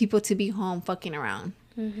pay people to be home fucking around.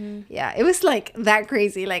 Yeah, it was like that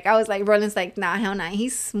crazy. Like, I was like, Roland's like, nah, hell nah.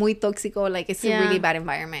 He's muy tóxico. Like, it's a really bad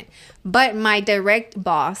environment. But my direct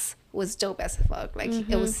boss was dope as fuck. Like,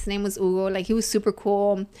 his name was Hugo. Like, he was super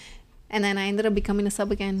cool. And then I ended up becoming a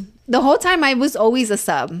sub again. The whole time I was always a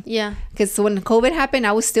sub. Yeah. Because when COVID happened,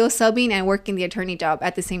 I was still subbing and working the attorney job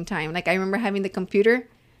at the same time. Like, I remember having the computer,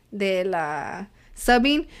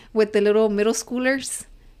 subbing with the little middle schoolers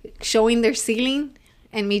showing their ceiling.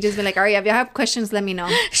 And me just be like, all right, if you have questions, let me know.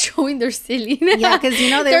 Showing their ceiling. Yeah, because,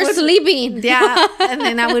 they're sleeping. Yeah. And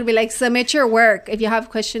then I would be like, submit your work. If you have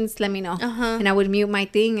questions, let me know. And I would mute my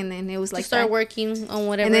thing. And then it was like, start working on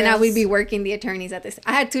whatever And then else. I would be working the attorneys at this.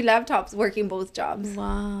 I had 2 laptops working both jobs.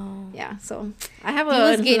 Wow. Yeah. So I have He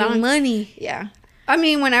was getting money. Yeah. I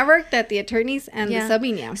mean, when I worked at the attorneys and the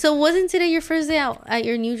subbing, yeah. So wasn't today your first day out at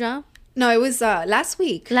your new job? No, it was last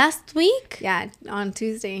week. Last week? Yeah, on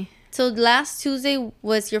Tuesday. So last Tuesday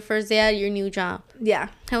was your first day at your new job. Yeah.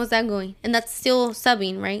 How was that going? And that's still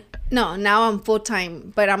subbing, right? No, now I'm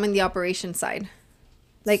full-time, but I'm in the operations side.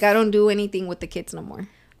 Like, I don't do anything with the kids no more.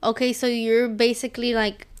 Okay, so you're basically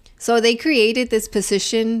like... So they created this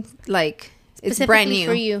position, like, it's brand new.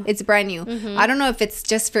 For you. It's brand new. I don't know if it's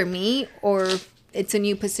just for me or it's a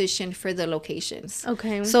new position for the locations.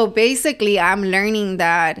 Okay. So basically, I'm learning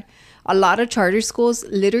that a lot of charter schools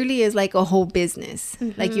literally is like a whole business.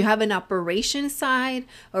 Like, you have an operations side,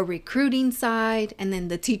 a recruiting side, and then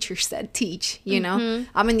the teachers that teach,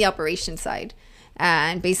 I'm in the operations side.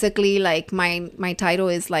 And basically, like, my title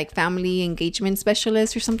is like family engagement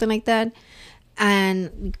specialist or something like that.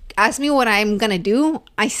 And ask me what I'm gonna do,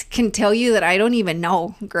 I can tell you that I don't even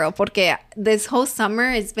know, girl, porque this whole summer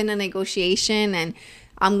it's been a negotiation, and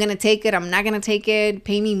I'm going to take it, I'm not going to take it,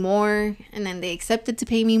 pay me more. And then they accepted to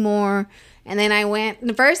pay me more. And then I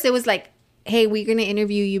went, first it was like, hey, we're going to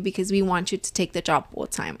interview you because we want you to take the job full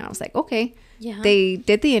time. And I was like, okay. Yeah. They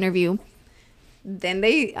did the interview. Then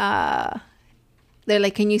they're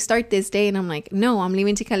like, can you start this day? And I'm like, no, I'm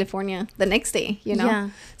leaving to California the next day,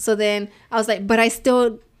 Yeah. So then I was like, but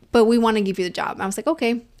we want to give you the job. I was like,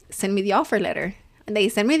 okay, send me the offer letter. And they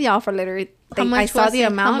sent me the offer letter. I saw the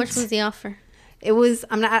amount. How much was the offer? It was,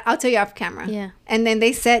 I'll tell you off camera. Yeah. And then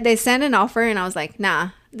they sent an offer, and I was like, nah,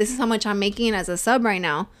 this is how much I'm making as a sub right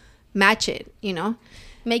now. Match it,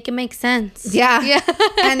 Make it make sense. Yeah. Yeah.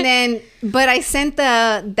 And then, but I sent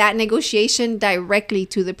that negotiation directly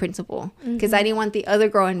to the principal because I didn't want the other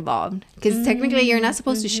girl involved. Because technically you're not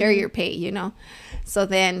supposed to share your pay, So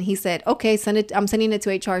then he said, okay, I'm sending it to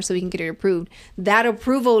HR so we can get it approved. That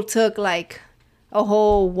approval took like a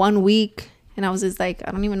whole 1 week. And I was just like,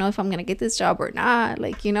 I don't even know if I'm going to get this job or not.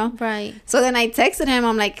 Like, Right. So then I texted him.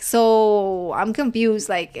 I'm like, so I'm confused.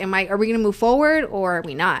 Like, are we going to move forward or are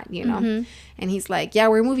we not? And he's like, yeah,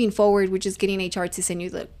 we're moving forward. We're just getting HR to send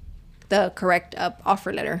you the correct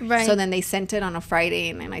offer letter. Right. So then they sent it on a Friday,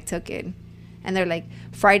 and then I took it. And they're like,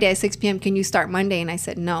 Friday at 6 p.m., can you start Monday? And I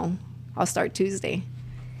said, no, I'll start Tuesday.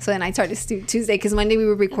 So then I started Tuesday because Monday we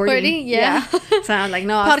were recording. Yeah. So I'm like,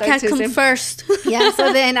 no, I'll start Podcast Tuesday. come first. Yeah.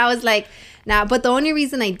 So then I was like, nah. But the only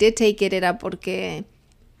reason I did take it era porque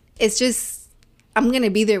it's just, I'm going to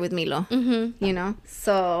be there with Milo,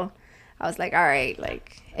 So I was like, all right,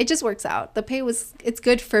 like, it just works out. The pay it's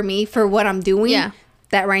good for me for what I'm doing. Yeah.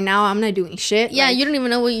 that right now I'm not doing shit. Yeah, like, you don't even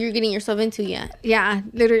know what you're getting yourself into yet. Yeah,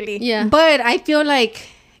 literally. Yeah. But I feel like,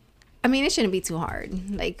 I mean, it shouldn't be too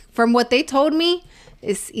hard. Like, from what they told me,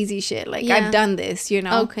 it's easy shit. Like, Yeah. I've done this, you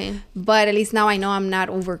know? Okay. But at least now I know I'm not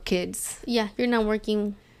over kids. Yeah, you're not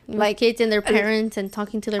working with Like, kids and their parents and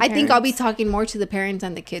talking to their I parents. think I'll be talking more to the parents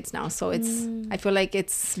and the kids now. So it's, I feel like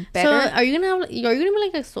it's better. So are you gonna be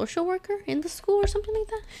like a social worker in the school or something like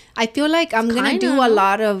that? I feel like I'm going to do kinda, a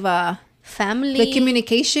lot of Family. the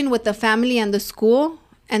communication with the family and the school,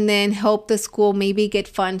 and then help the school maybe get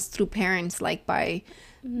funds through parents, like by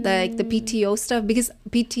the PTO stuff, because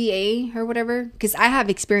PTA or whatever, because I have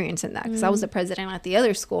experience in that, because I was the president at the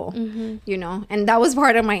other school, you know, and that was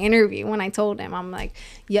part of my interview when I told them, I'm like,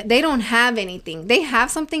 yeah, they don't have anything. They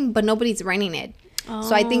have something, but nobody's running it.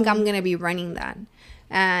 So I think I'm going to be running that.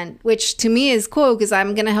 And which to me is cool, because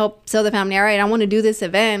I'm going to help tell the family, all right, I want to do this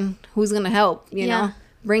event. Who's going to help, you know?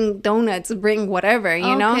 Bring donuts, bring whatever,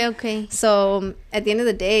 you know? Okay. So at the end of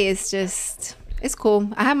the day, it's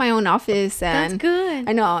cool. I have my own office, and That's good.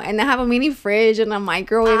 I know, and I have a mini fridge and a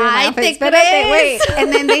microwave in my Ay, office. te But wait, crees.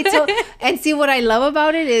 and then they told, and see what I love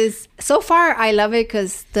about it is, so far I love it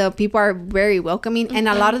because the people are very welcoming, and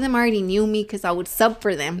a lot of them already knew me because I would sub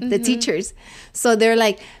for them, the teachers. So they're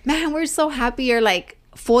like, man, we're so happy you're like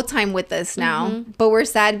full time with us now, but we're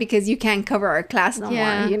sad because you can't cover our class no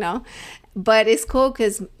more, you know. But it's cool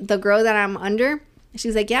because the girl that I'm under,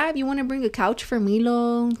 she's like, yeah, if you want to bring a couch for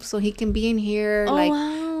Milo so he can be in here, like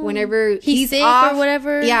whenever he's sick off or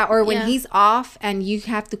whatever. Yeah, or when he's off and you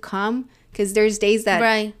have to come, because there's days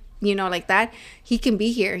that you know, like that, he can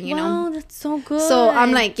be here, you know. Wow, that's so good. So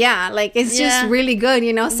I'm like, yeah, like it's just really good,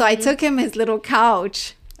 you know. So I took him his little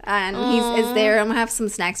couch, and it's there. I'm gonna have some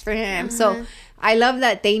snacks for him. So I love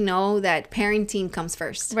that they know that parenting comes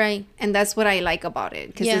first. Right. And that's what I like about it.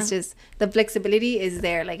 Because it's just, the flexibility is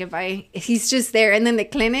there. Like he's just there. And then the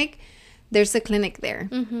clinic, there's a clinic there.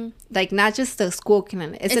 Like not just the school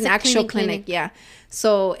clinic. It's an actual clinic. Yeah.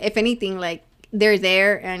 So if anything, like they're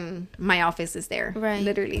there and my office is there. Right.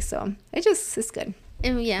 Literally. So it's good.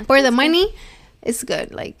 Yeah. For the money, it's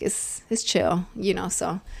good. Like it's chill, you know.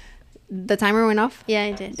 So the timer went off. Yeah,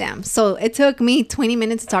 it did. Damn. So it took me 20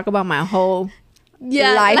 minutes to talk about my whole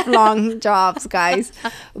lifelong jobs, guys.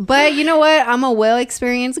 But you know what? I'm a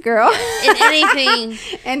well-experienced girl. In anything.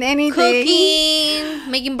 In anything.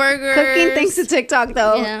 Cooking, making burgers. Cooking thanks to TikTok,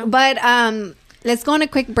 though. Yeah. But let's go on a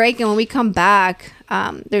quick break. And when we come back,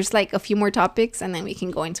 there's like a few more topics. And then we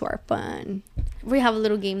can go into our fun. We have a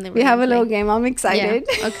little game that we have a little game. I'm excited.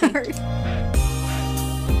 Yeah. Okay.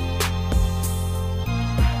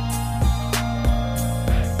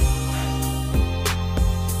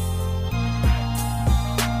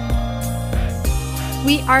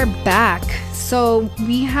 We are back. So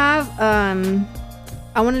we have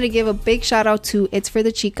I wanted to give a big shout out to It's for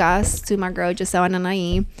the Chicas, to my girl Giselle and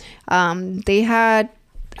Anaí.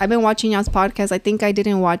 I've been watching y'all's podcast. I think I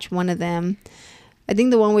didn't watch one of them. I think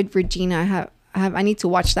the one with Regina, I need to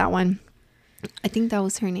watch that one. I think that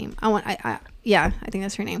was her name. I think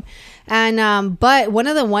that's her name. And but one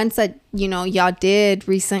of the ones that, you know, y'all did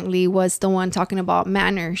recently was the one talking about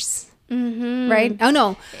manners. Right? Oh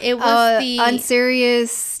no, it was the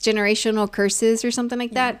Unserious generational curses or something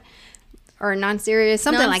like that, or non-serious,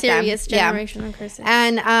 something like that. Non-serious generational curses.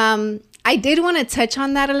 And I did want to touch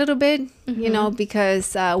on that a little bit, you know,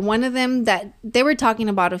 because one of them that they were talking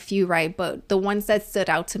about a few, right? But the ones that stood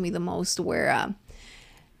out to me the most were,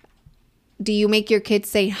 do you make your kids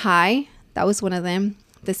say hi? That was one of them.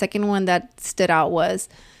 The second one that stood out was,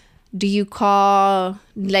 do you call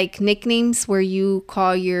like nicknames where you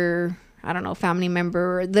call your, I don't know, family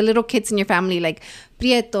member, or the little kids in your family, like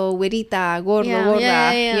Prieto, Güerita, Gordo,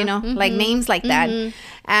 Gorda, you know, like names like that.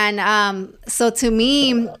 And so to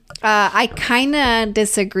me, I kind of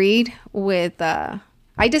disagreed with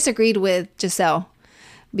Giselle,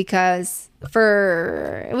 because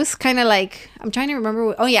it was kind of like, I'm trying to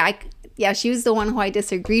remember. She was the one who I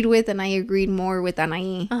disagreed with, and I agreed more with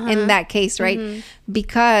Anaí in that case, right?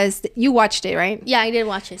 Because you watched it, right? Yeah, I did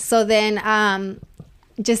watch it. So then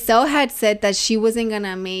Giselle had said that she wasn't going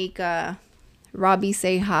to make Robbie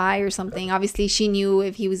say hi or something. Obviously, she knew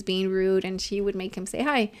if he was being rude, and she would make him say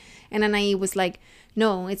hi. And Anaí was like,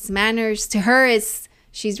 no, it's manners. To her,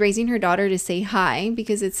 she's raising her daughter to say hi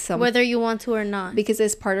because it's whether you want to or not. Because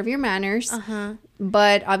it's part of your manners.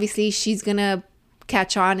 But obviously, she's going to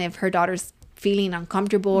catch on if her daughter's feeling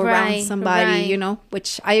uncomfortable around somebody, you know,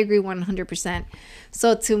 which I agree 100%.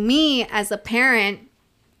 So to me, as a parent,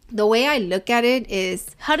 the way I look at it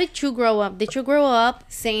is, how did you grow up? Did you grow up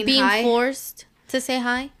saying being hi? Forced to say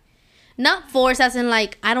hi? Not forced as in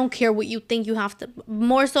like, I don't care what you think, you have to.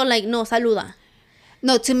 More so like, no, saluda.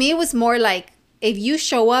 No, to me, it was more like, if you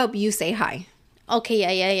show up, you say hi. Okay,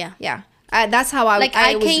 yeah. Yeah. That's how I was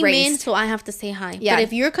came raised. in, so I have to say hi. Yeah. But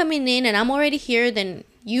if you're coming in and I'm already here, then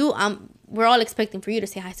we're all expecting for you to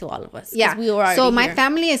say hi to all of us. Yeah. We were already so my here.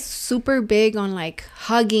 family is super big on like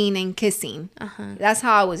hugging and kissing. That's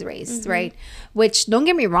how I was raised, right? Which, don't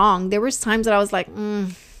get me wrong, there was times that I was like,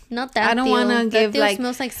 not that I don't want to give like,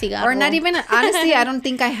 smells like cigarro. or not even, honestly, I don't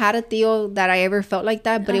think I had a tío that I ever felt like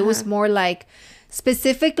that, but it was more like,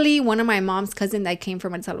 specifically one of my mom's cousin that came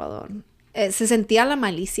from El Salvador. Se sentía la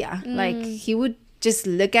malicia. Like, he would just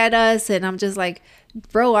look at us, and I'm just like,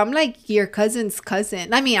 bro, I'm like your cousin's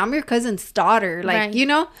cousin. I mean, I'm your cousin's daughter. Like, Right. you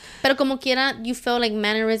know? Pero como quiera, you feel like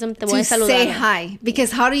mannerism. Te voy a To saludar. say hi.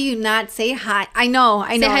 Because how do you not say hi? I know.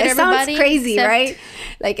 hi to It sounds everybody crazy, except right?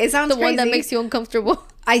 Like, it sounds The crazy. one that makes you uncomfortable.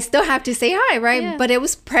 I still have to say hi, right? Yeah. But it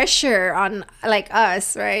was pressure on like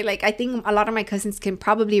us, right? Like, I think a lot of my cousins can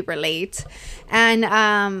probably relate.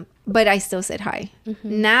 And but I still said hi.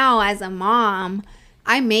 Now, as a mom,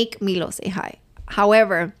 I make Milo say hi.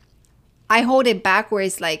 However, I hold it back where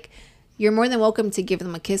it's like, you're more than welcome to give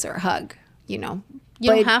them a kiss or a hug, you know.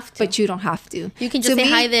 You don't have to. But you don't have to. You can just say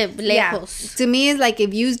hi de lejos. Yeah, to me, it's like,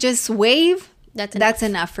 if you just wave, That's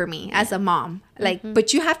enough for me as a mom. Like,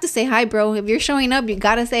 but you have to say hi, bro. If you're showing up, you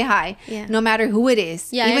gotta say hi. Yeah. No matter who it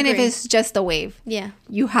is. Yeah, Even I if agree. it's just a wave. Yeah.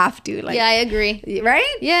 You have to. Like, Yeah, I agree.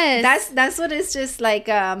 right? Yes. That's what it's just like.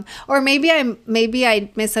 Or maybe I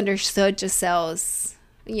misunderstood Giselle's,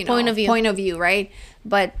 you know, point of view, right?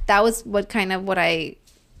 But that was what I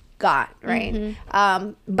got, right?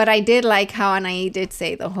 But I did like how Anaí did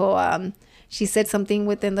say the whole. She said something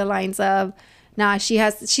within the lines of, "Nah, she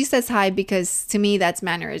says hi because to me that's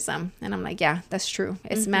mannerism," and I'm like, yeah, that's true.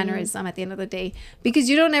 It's mannerism at the end of the day, because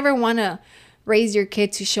you don't ever want to raise your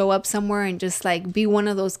kid to show up somewhere and just like be one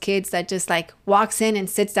of those kids that just like walks in and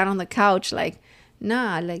sits down on the couch, like,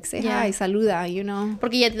 nah, like, say hi, saluda, you know.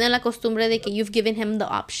 Porque ya tiene la costumbre de que you've given him the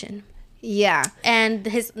option. Yeah. And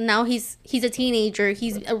he's a teenager.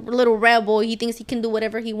 He's a little rebel. He thinks he can do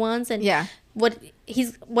whatever he wants. And Yeah.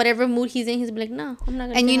 whatever mood he's in, he's like, no, I'm not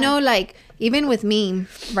gonna. And you know, like, even with me,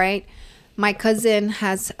 right? My cousin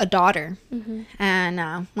has a daughter,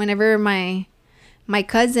 and whenever my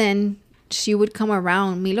cousin, she would come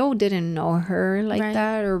around, Milo didn't know her like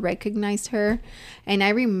that or recognized her. And I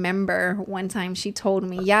remember one time she told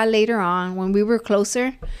me, later on when we were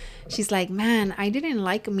closer, she's like, man, I didn't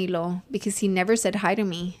like Milo because he never said hi to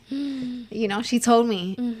me. You know, she told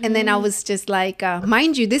me. And then I was just like,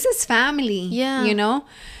 mind you, this is family. Yeah. You know?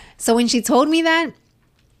 So when she told me that,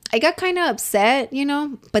 I got kind of upset, you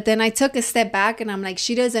know? But then I took a step back and I'm like,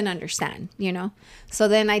 she doesn't understand, you know? So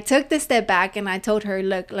then I took the step back and I told her,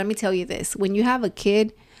 look, let me tell you this. When you have a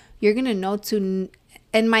kid, you're going to know to...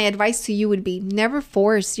 And my advice to you would be, never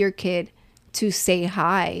force your kid to say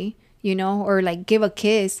hi, you know, or like give a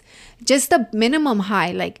kiss. Just a minimum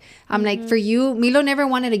hi. Like, I'm like, for you, Milo never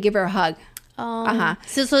wanted to give her a hug.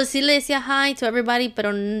 So sí le decía hi to everybody,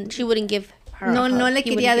 pero she wouldn't give her a hug. No le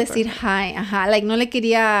quería decir hi. Like, no le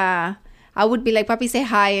quería... I would be like, papi, say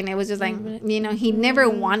hi. And it was just like, you know, he never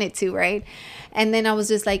wanted to, right? And then I was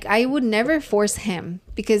just like, I would never force him.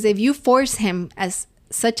 Because if you force him as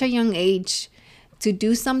such a young age to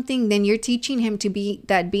do something, then you're teaching him to be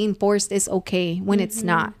that being forced is okay when it's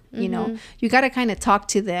not, you know. You got to kind of talk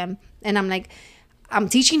to them. And I'm like, I'm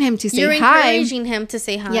teaching him to say hi. You're encouraging him to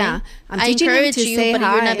say hi. Yeah. I'm teaching him to say but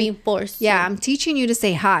hi. You're not being forced. Yeah, I'm teaching you to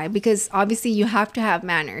say hi because obviously you have to have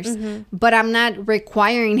manners. But I'm not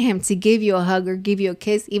requiring him to give you a hug or give you a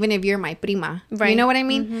kiss, even if you're my prima. Right. You know what I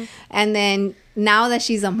mean? And then now that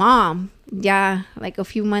she's a mom, like a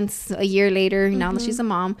few months, a year later, now that she's a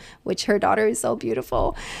mom, which her daughter is so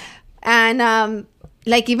beautiful. And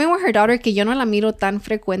like, even with her daughter, que yo no la miro tan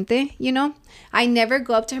frecuente, you know, I never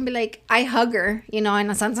go up to her and be like, I hug her, you know,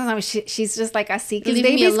 and sometimes she's just like, así, because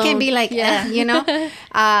babies can be like, you know.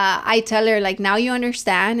 I tell her, like, now you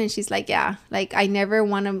understand, and she's like, yeah, like, I never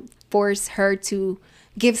want to force her to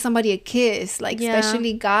give somebody a kiss, like,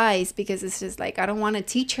 especially guys, because it's just like, I don't want to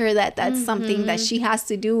teach her that that's something that she has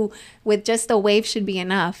to do with just a wave should be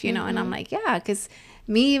enough, you know. And I'm like, yeah, because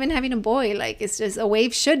me even having a boy, like, it's just a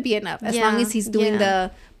wave should be enough as long as he's doing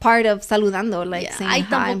the part of saludando, like saying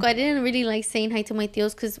hi. I didn't really like saying hi to my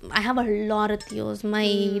tios because I have a lot of tios.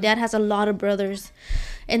 My dad has a lot of brothers,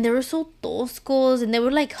 and they were so toscos, and they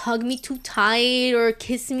would like hug me too tight or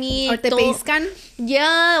kiss me. Or te pellizcan.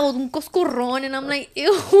 Yeah, o un coscorrón, and I'm like,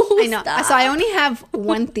 ew. I know. Stop. So I only have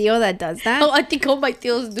one tío that does that. Oh, I think all my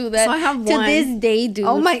tios do that. So I have to one. this day, dude.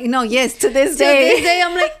 Oh my, no, yes, to this To day. this day,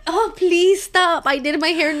 I'm like, oh, please stop. I did my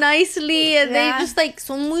hair nicely. And Yeah. they just like,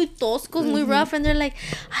 son muy toscos, muy rough. And they're like,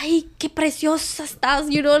 ay, qué preciosa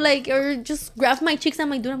estás, you know, like, or just grab my cheeks. I'm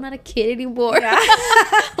like, dude, I'm not a kid anymore. Yeah.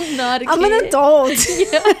 I'm not a kid. I'm an adult.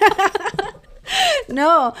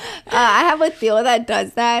 No, I have a tío that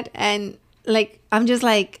does that, and like I'm just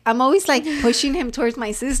like I'm always like pushing him towards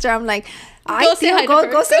my sister. I'm like, Go say hi to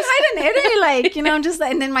her. go say hi to Nere, like, you know. I'm just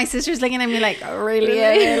like, and then my sister's looking at me like, oh,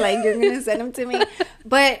 really? Like, you're gonna send him to me?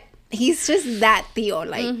 But he's just that tío,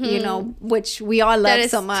 like, you know, which we all love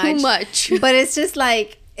so much. Too much. But it's just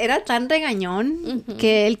like era tan regañón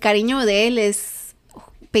que el cariño de él es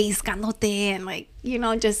pellizcándote and like, you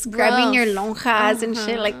know, just grabbing your lonjas and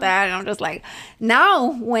shit like that. And I'm just like,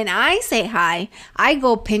 now when I say hi, I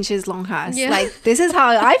go pinch his lonjas. Yeah. Like, this is how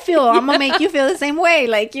I feel. I'm gonna make you feel the same way,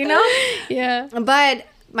 like, you know. Yeah. But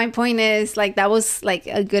my point is, like, that was like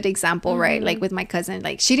a good example, right? Like with my cousin,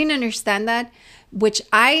 like she didn't understand that, which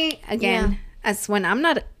I again, as when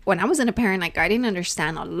I wasn't a parent, like I didn't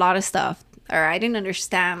understand a lot of stuff, or I didn't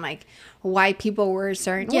understand like why people were a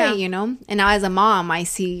certain way, you know. And now as a mom, I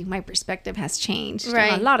see my perspective has changed on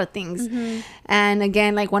a lot of things. And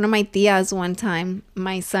again, like one of my tias one time,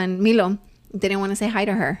 my son Milo didn't want to say hi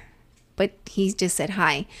to her, but he just said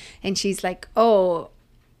hi, and she's like, oh,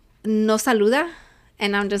 no saluda.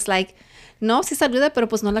 And I'm just like, no, sí saluda, pero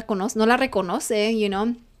pues no la reconoce, you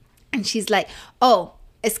know. And she's like, oh,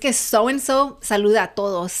 es que so-and-so saluda a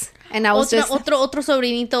todos. And I was otro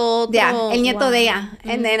sobrinito. Yeah, el nieto de ella.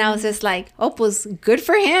 And then I was just like, oh, pues good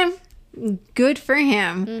for him. Good for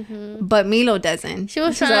him. But Milo doesn't. She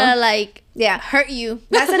was trying to like hurt you.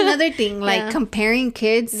 That's another thing. Like comparing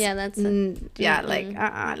kids. Yeah, that's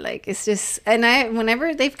like it's just, and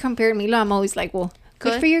whenever they've compared Milo, I'm always like, well,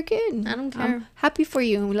 good for your kid. I don't care. I'm happy for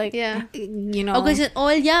you. Like, you know. Okay,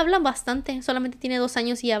 él ya habla bastante. Solamente tiene 2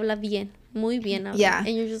 años y habla bien. Muy bien habla. Yeah.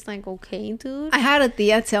 And you're just like, okay, dude. I had a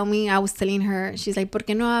tía tell me, I was telling her, she's like, ¿por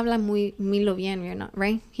qué no habla muy Milo bien? You're not,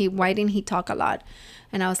 right? Why didn't he talk a lot?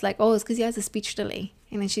 And I was like, oh, it's because he has a speech delay.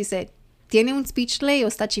 And then she said, ¿tiene un speech delay o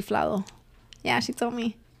está chiflado? Yeah, she told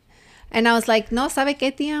me. And I was like, no, ¿sabe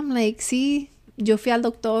qué, tía? I'm like, sí, yo fui al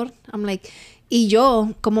doctor. I'm like, y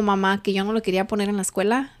yo, como mamá, que yo no lo quería poner en la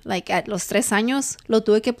escuela, like at los 3 años, lo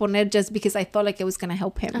tuve que poner just because I thought like it was going to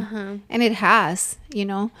help him. And it has, you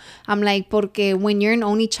know. I'm like, porque when you're an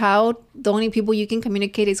only child, the only people you can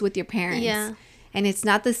communicate is with your parents. Yeah. And it's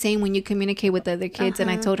not the same when you communicate with other kids. And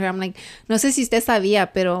I told her, I'm like, no sé si usted sabía,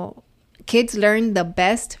 pero kids learn the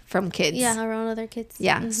best from kids. Yeah, around other kids.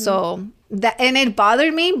 Yeah. So that, and it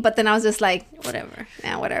bothered me, but then I was just like, whatever.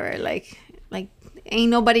 Yeah, whatever. Like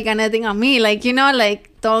ain't nobody got nothing on me. Like, you know,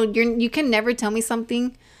 like you can never tell me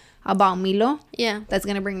something about Milo. Yeah. That's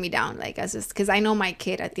gonna bring me down. Like, as just because I know my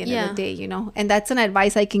kid at the end of the day, you know. And that's an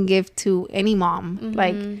advice I can give to any mom.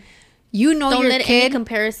 Like, you know, don't your let kid, any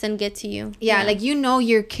comparison get to you. Yeah, like you know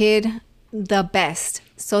your kid the best.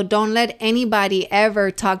 So don't let anybody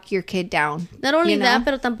ever talk your kid down. Not only that,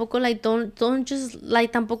 pero tampoco like don't just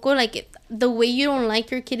like tampoco like the way you don't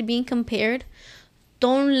like your kid being compared.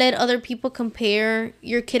 Don't let other people compare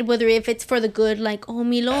your kid, whether if it's for the good, like, oh,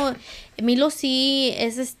 Milo sí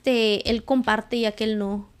es él comparte y aquel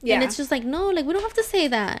no. Yeah. And it's just like, no, like, we don't have to say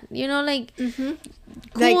that. You know, like, cool,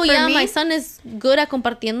 like yeah, me, my son is good at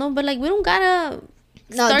compartiendo, but like, we don't gotta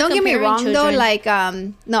no, don't get me wrong, children. Though, like,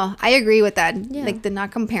 no, I agree with that. Yeah. Like, the not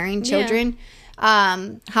comparing children. Yeah.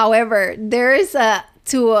 However, there is not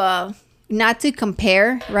to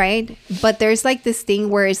compare, right? But there's like this thing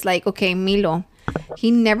where it's like, okay, Milo,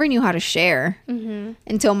 he never knew how to share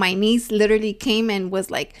until my niece literally came and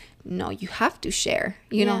was like, no, you have to share,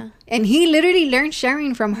 you know. And he literally learned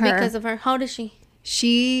sharing from her. Because of her. How does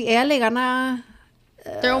she? Ella le gana.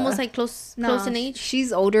 They're almost like close in age.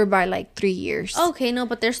 She's older by like 3 years. Okay, no,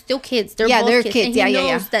 but they're still kids. They're both kids. And he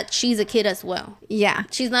knows that she's a kid as well. Yeah.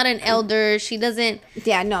 She's not an elder. She doesn't.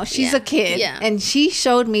 Yeah, no, she's a kid. Yeah. And she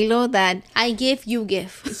showed Milo that. I give, you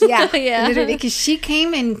give. Yeah. Yeah. Literally, because she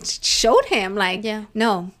came and showed him like,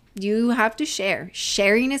 no, you have to share.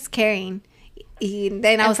 Sharing is caring. And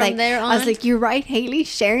then I was like, you're right, Haley.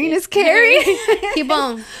 Sharing is caring. Keep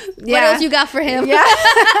on. What else you got for him? Yeah.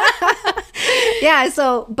 Yeah.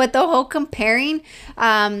 So, but the whole comparing,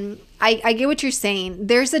 I I get what you're saying.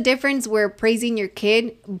 There's a difference where praising your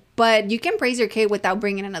kid, but you can praise your kid without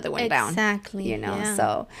bringing another one down. Exactly. You know, yeah.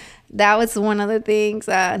 so that was one of the things,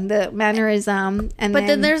 the mannerism. And but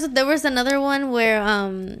then then there was another one where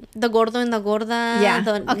the gordo and the gorda, Yeah.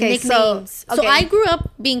 the Okay, nicknames. so- So okay. I grew up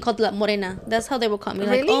being called La Morena. That's how they would call me.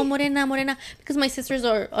 Like, Really? oh, Morena, Morena. Because my sisters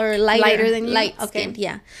are lighter than you? light Okay. skinned.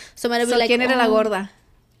 Yeah. So might be so like, ¿quién era la gorda?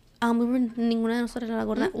 We were ninguna de nosotros era la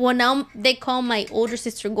gorda. Well, now they call my older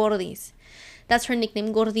sister Gordis. That's her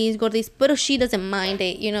nickname, Gordis. But she doesn't mind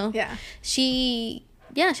it, you know. Yeah. She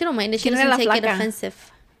don't mind it. She ¿Quién era doesn't la take it flaca?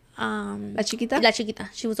 offensive. La chiquita? La chiquita.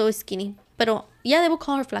 She was always skinny. Pero yeah, they would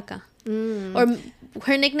call her flaca. Mm. Or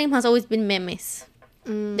her nickname has always been Memes.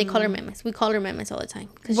 They call her Memes. We call her Memes all the time.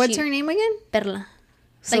 What's her name again? Perla.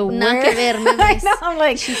 So like, nada where- que ver, Memes. I know, I'm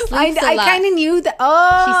like, She sleeps I a lot. kind of knew that.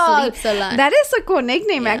 Oh, She sleeps a lot. That is a cool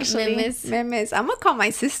nickname, Yeah, actually. Memes. Memes. I'm gonna call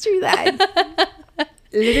my sister that.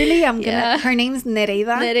 Literally, I'm gonna. Yeah. Her name's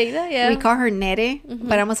Nereida. Nereida, yeah. We call her Nere,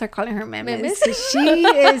 but I'm gonna start calling her Memes. Memes. So she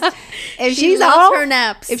is. If She she's loves off, her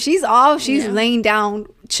naps. If she's off, she's Yeah. laying down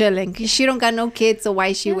chilling because she don't got no kids. So why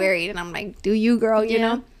is she worried? And I'm like, do you, girl? You Yeah.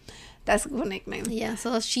 know, that's a cool nickname. Yeah,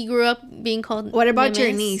 so she grew up being called What about your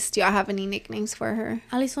Memes. niece? Do y'all have any nicknames for her?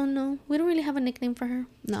 Alison, no. We don't really have a nickname for her.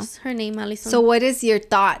 No. Just her name, Alison. So what is your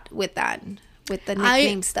thought with that? With the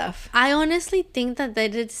nickname stuff? I honestly think that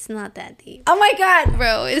it's not that deep. Oh my god,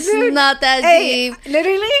 Bro, it's Dude, not that hey, deep.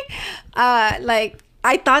 literally, like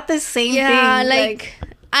I thought the same Yeah, thing. like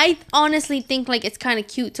I honestly think like it's kind of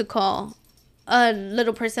cute to call a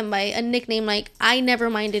little person by a nickname. Like I never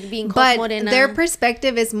minded being called but Morena. their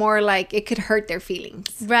perspective is more like it could hurt their feelings.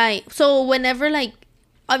 Right. So whenever like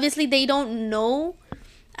obviously they don't know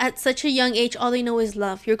at such a young age, all they know is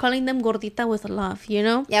love. You're calling them gordita with love, you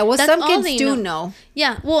know? Yeah, well, That's some all kids they do know.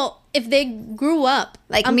 Yeah. Well, if they grew up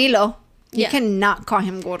Like Milo, you yeah. cannot call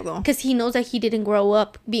him gordo. because he knows that he didn't grow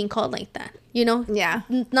up being called like that, you know? Yeah.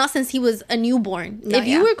 Not since he was a newborn. No, if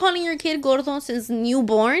you yeah. were calling your kid gordo since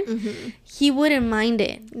newborn, he wouldn't mind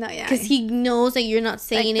it. No, yeah. Because he knows that you're not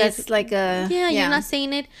saying Like, it. that's like a You're not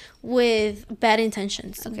saying it with bad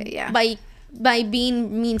intentions. Okay, yeah. By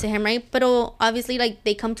being mean to him, right? But obviously, like,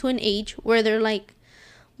 they come to an age where they're like,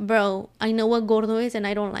 bro, I know what gordo is and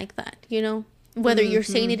I don't like that, you know? Whether you're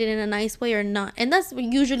saying it in a nice way or not. And that's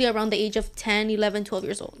usually around the age of 10, 11, 12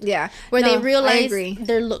 years old. Yeah. Where No, they I realize agree.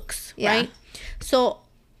 their looks, Yeah. right? So,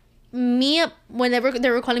 whenever they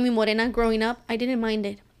were calling me Morena growing up, I didn't mind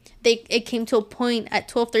it. It came to a point at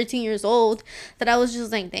 12, 13 years old that I was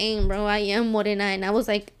just like, dang, bro, I am Morena. And I was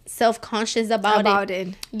like self-conscious about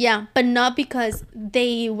it. Yeah, but not because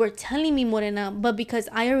they were telling me Morena, but because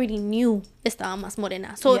I already knew estaba más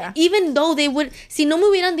Morena. So Yeah. even though they would, si no me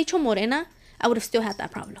hubieran dicho Morena, I would have still had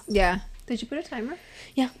that problem. Yeah. Did you put a timer?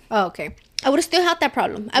 Yeah. Oh, okay. I would have still had that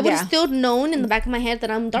problem. I would have Yeah. still known in the back of my head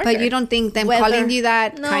that I'm darker. But you don't think them Whether- calling you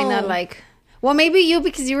that No. kind of like, well, maybe you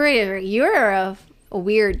because you're a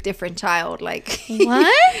weird different child. Like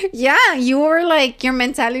What? Yeah, you were like your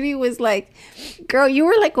mentality was like, girl, you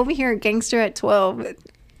were like over here a gangster at 12,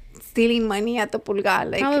 stealing money at the pulgar.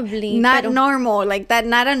 Like Probably, not pero- normal. Like that,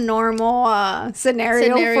 not a normal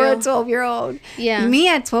scenario for a Scenario. 12-year-old. Yeah. Me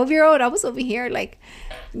at 12-year-old, I was over here like,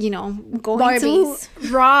 you know, going Barbies. to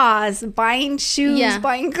Ross, buying shoes, Yeah.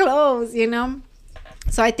 buying clothes, you know.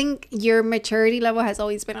 So I think your maturity level has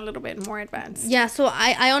always been a little bit more advanced. Yeah, so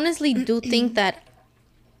I honestly do think that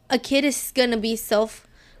a kid is gonna be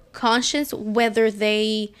self-conscious whether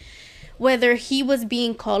he was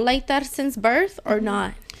being called like that since birth or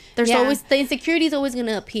not. There's Yeah. always the insecurity is always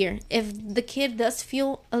gonna appear. If the kid does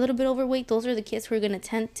feel a little bit overweight, those are the kids who are gonna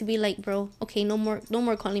tend to be like, bro, okay, no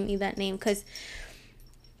more calling me that name, because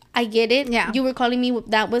I get it. Yeah. You were calling me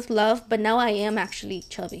that with love, but now I am actually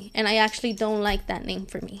chubby, and I actually don't like that name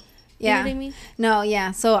for me. You Yeah. know what I mean? No,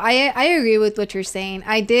 yeah. So I agree with what you're saying.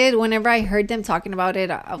 I did whenever I heard them talking about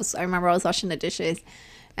it. I remember I was washing the dishes,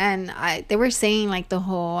 and they were saying like the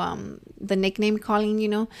whole the nickname calling. You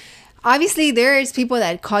know, obviously there's people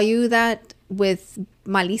that call you that with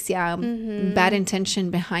malicia, bad intention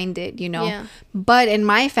behind it. You know, Yeah. but in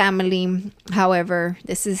my family, however,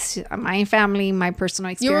 this is my family, my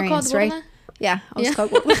personal You were experience, called right? gorda? Yeah, I was Yeah. called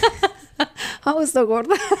gorda. I was so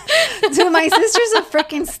gorda. Dude, my sister's a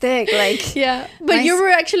freaking stick. Like, Yeah, but My you were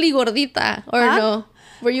actually gordita, or Huh? no?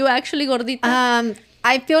 Were you actually gordita?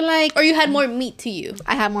 I feel like or you had more meat to you?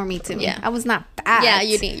 I had more meat to me. Yeah. I was not fat. Yeah,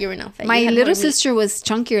 you didn't. You were not fat. My You had little more meat. sister was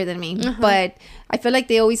chunkier than me, but I feel like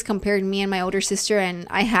they always compared me and my older sister, and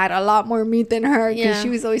I had a lot more meat than her because Yeah. she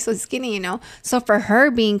was always so skinny, you know. So for her,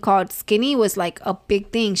 being called skinny was like a big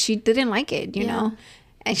thing. She didn't like it, you Yeah. know.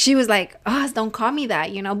 And she was like, oh, don't call me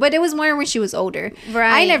that, you know. But it was more when she was older.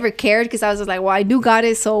 Right. I never cared because I was just like, well, I do got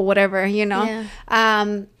it, so whatever, you know. Yeah.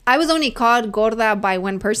 I was only called gorda by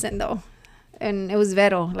one person, though. And it was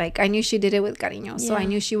Vero. Like, I knew she did it with cariño. So I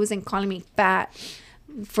knew she wasn't calling me fat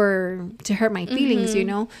to hurt my feelings, you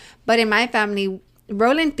know. But in my family,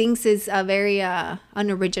 Roland thinks it's a very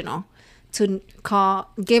unoriginal to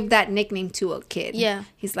give that nickname to a kid. Yeah.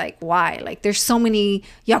 He's like, why? Like, there's so many,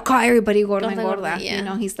 y'all call everybody gorda and gorda. Yeah. You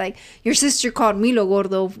know, he's like, your sister called Milo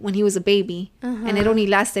gordo when he was a baby. And it only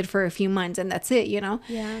lasted for a few months and that's it, you know?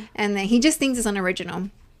 Yeah. And then he just thinks it's unoriginal,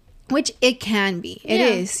 which it can be. It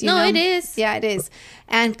is. You know? It is. Yeah, it is.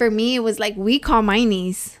 And for me, it was like, we call my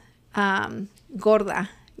niece gorda,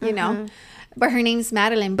 you know? But her name's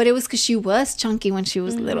Madeline. But it was because she was chunky when she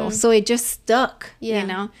was little. So it just stuck, you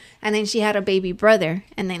know? And then she had a baby brother.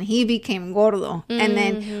 And then he became gordo. And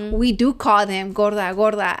then we do call them gorda,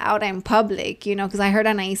 gorda out in public, you know? Because I heard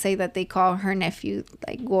Anaí say that they call her nephew,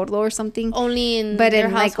 like, gordo or something. Only in but their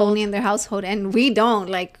in, like, household. only in their household. And we don't.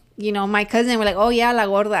 Like, you know, my cousin were like, oh, yeah, la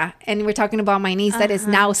gorda. And we're talking about my niece that is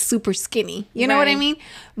now super skinny. You know what I mean?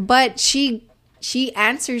 But she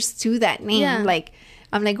answers to that name. Yeah. Like,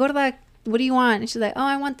 I'm like, gorda, what do you want? And she's like, oh,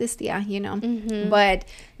 I want this, tia, you know. But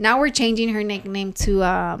now we're changing her nickname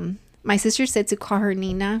to, my sister said to call her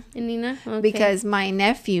Nina. Nina? Okay. Because my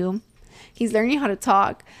nephew, he's learning how to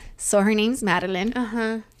talk. So her name's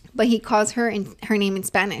Madeline. But he calls her her name in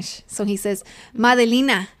Spanish. So he says,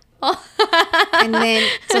 Madelina. And then,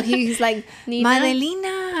 so he's like, Nina?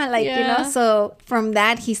 Madelina. Like, you know, so from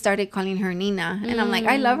that, he started calling her Nina. And I'm like,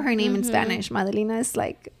 I love her name in Spanish. Madelina is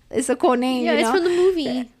like, it's a cool name. Yeah, you know? it's from the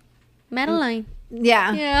movie. Madeline.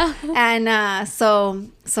 Yeah. Yeah. And so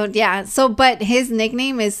yeah. So, but his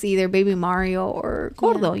nickname is either Baby Mario or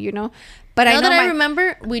Gordo, you know. But Now that I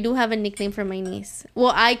remember, we do have a nickname for my niece.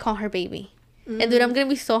 Well, I call her Baby. And dude, I'm going to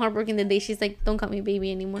be so heartbroken the day she's like, don't call me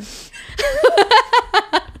Baby anymore.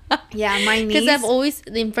 Yeah, my niece. Because I've always,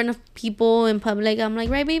 in front of people in public, I'm like,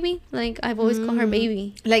 right, baby? Like, I've always called her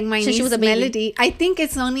Baby. Like my niece, she was a baby. Melody. I think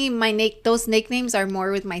it's only those nicknames are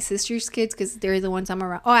more with my sister's kids because they're the ones I'm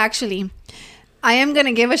around. Oh, actually, I am going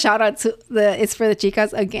to give a shout out to It's for the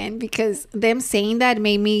Chicas again because them saying that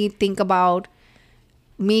made me think about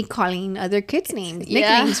me calling other kids'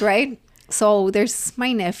 nicknames, right? So there's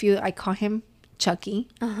my nephew. I call him Chucky.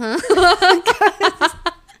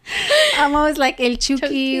 I'm always like El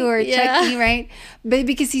Chucky or Chucky, right? But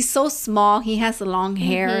because he's so small, he has long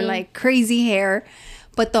hair, like crazy hair.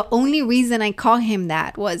 But the only reason I call him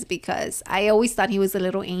that was because I always thought he was a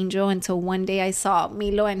little angel until one day I saw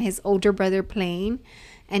Milo and his older brother playing.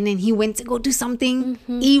 And then he went to go do something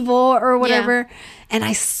evil or whatever. And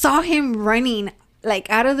I saw him running like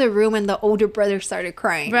out of the room and the older brother started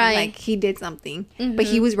crying. Right. Like he did something. But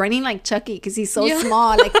he was running like Chucky because he's so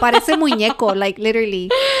small. Like parece muñeco, like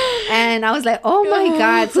literally. And I was like, oh my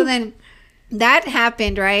God. So then that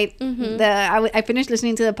happened, right? I finished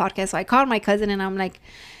listening to the podcast. So I called my cousin and I'm like,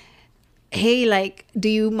 hey, like, do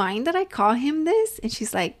you mind that I call him this? And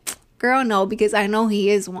she's like, girl, no, because I know he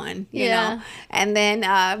is one, you know. And then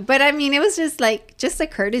but I mean, it was just a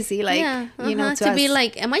courtesy, like, you know, to be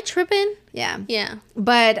like, am I tripping? Yeah.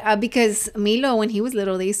 But because Milo, when he was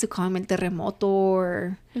little, they used to call him El Terremoto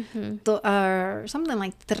or something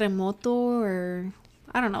like Terremoto or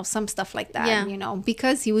I don't know, some stuff like that, you know,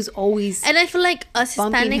 because he was always. And I feel like us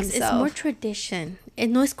Hispanics, it's more tradition.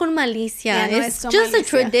 No es con malicia. Yeah, no it's just a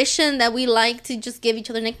tradition that we like to just give each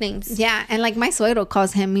other nicknames. Yeah, and like my suegro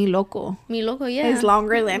calls him Mi Loco. Mi Loco, yeah. It's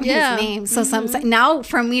longer than his name. So now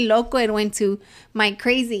from Mi Loco, it went to My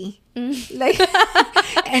Crazy. Like,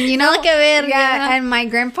 and you know, and my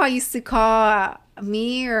grandpa used to call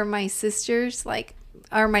me or my sisters like,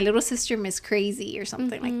 or my little sister Miss Crazy or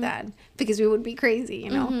something like that because we would be crazy, you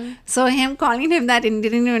know. So him calling him that and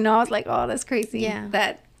didn't even know, I was like, oh, that's crazy. Yeah,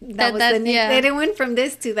 that was the nickname. They didn't went from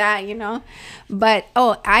this to that, you know. But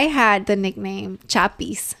I had the nickname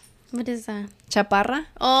Chapis. What is that? Chaparra.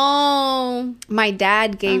 Oh, my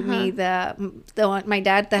dad gave me the one. My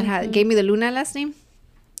dad that gave me the Luna last name.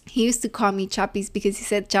 He used to call me Chapis because he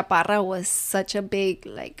said Chaparra was such a big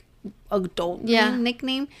like adult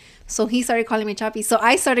nickname. So he started calling me Chapis. So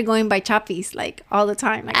I started going by Chapis like all the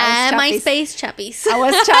time. Like MySpace Chapis. I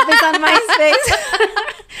was Chapis on MySpace.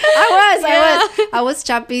 I was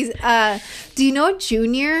Chapis. Do you know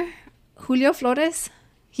Junior Julio Flores?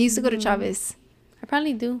 He used to go to Chavez. I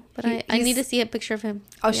probably do, but I need to see a picture of him.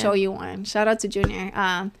 I'll show you one. Shout out to Junior.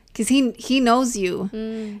 Because he knows you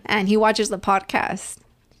and he watches the podcast.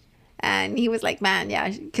 And he was like, man,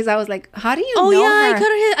 because I was like, how do you know her?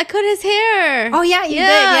 I cut his hair. Oh, yeah, you did.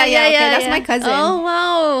 Yeah, okay, that's my cousin. Oh,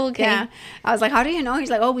 wow, okay. Yeah. I was like, how do you know? He's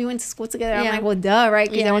like, oh, we went to school together. I'm Yeah. like, well, duh, right?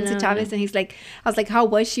 Because Yeah, I went to no, Chavez. no. And he's like, I was like, how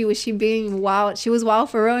was she? Was she being wild? She was wild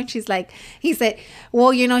for real. And she's like, he said,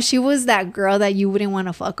 well, you know, she was that girl that you wouldn't want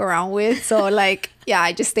to fuck around with. So like, yeah,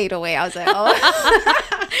 I just stayed away. I was like,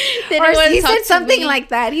 oh. Or he said something like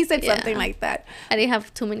that. He said something like that. I didn't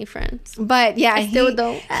have too many friends. But yeah, I still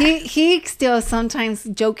don't. He still sometimes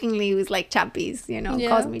jokingly was like chappies, you know,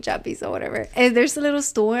 calls me chappies or whatever. And there's a little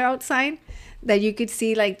store outside that you could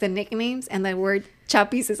see like the nicknames and the word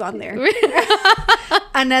chappies is on there.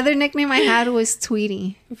 Another nickname I had was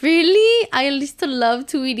Tweety. Really? I used to love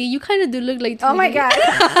Tweety. You kind of do look like Tweety. Oh my God.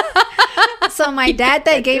 So my dad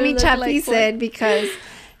that gave me look chappy like said because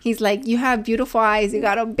he's like, you have beautiful eyes, you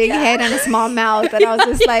got a big head and a small mouth. And I was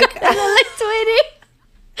just like, I look like Tweety.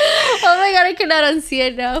 Oh my God, I cannot unsee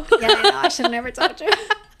it now. yeah, I know, I should have never told you.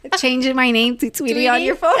 Changing my name to Tweety on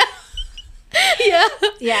your phone. Yeah.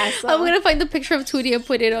 Yeah, so I'm gonna find the picture of Tweety and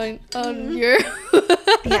put it on your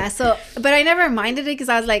yeah, so but I never minded it because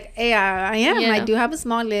I was like, hey, I am. Yeah. I do have a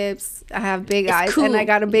small lips, I have big It's eyes, cool. and I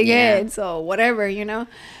got a big Yeah. head, so whatever, you know.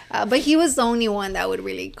 But he was the only one that would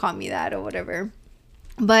really call me that or whatever.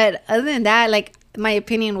 But other than that, like my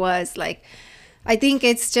opinion was like, I think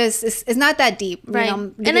it's just it's not that deep, right. You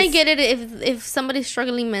know, And I because- get it if somebody's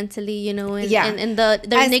struggling mentally, you know, and Yeah. and their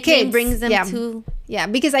As nickname kids, brings them yeah. to Yeah,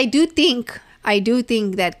 because I do think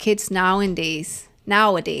that kids nowadays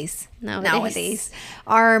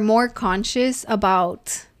are more conscious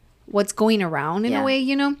about what's going around in a Yeah. way,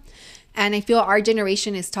 you know. And I feel our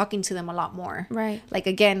generation is talking to them a lot more. Right. Like,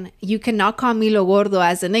 again, you cannot call Milo Gordo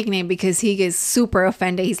as a nickname because he gets super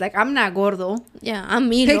offended. He's like, I'm not gordo. Yeah, I'm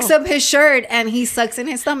Milo. Picks up his shirt and he sucks in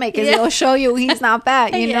his stomach and he'll show you he's not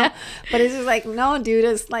fat, you Yeah. know. But it's just like, no, dude,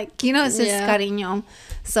 it's like, you know, it's just cariño.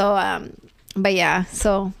 So, but yeah.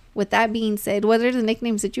 So with that being said, what are the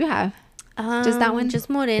nicknames that you have? Just that one? Just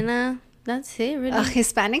Morena. That's it, really.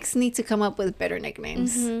 Hispanics need to come up with better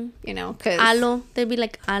nicknames, you know, because Alo. They'd be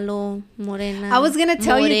like Alo, Morena. I was gonna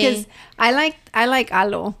tell you because I like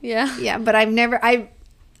Alo. Yeah. Yeah, but I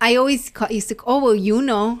always used to. Oh well, you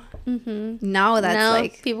know. Now that's now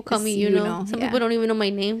like people call it's me you know. Some yeah. people don't even know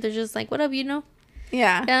my name. They're just like, what up, you know?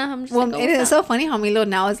 Yeah. Yeah, I'm just well, like, oh, it is what's so funny how Milo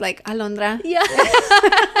now is like Alondra. Yeah.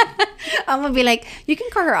 I'm gonna be like, you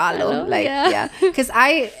can call her Alo. Alo, Like, yeah. Because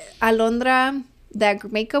Alondra,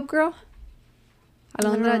 that makeup girl.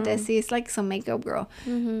 Alondra Desi is like some makeup girl.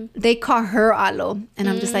 They call her Alo. And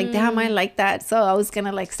I'm just like, damn, I like that. So I was going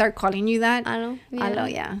to like start calling you that. Alo. Yeah. Alo,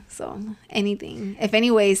 yeah. So anything.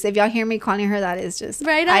 If y'all hear me calling her that, is just.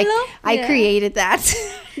 Right, Alo? I Yeah. created that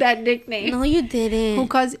that nickname. No, you didn't. Who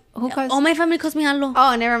calls? All my family calls me Alo.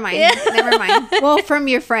 Oh, never mind. Never mind. Well, from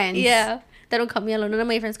your friends. Yeah. They don't call me Alo. None of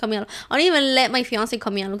my friends call me Alo. I don't even let my fiance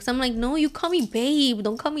call me Alo because I'm like, no, you call me babe.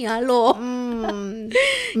 Don't call me Alo. Me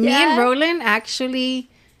and Roland, actually,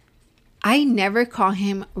 I never call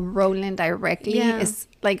him Roland directly. Yeah. It's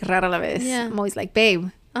like rara la vez. Yeah. I'm always like, babe.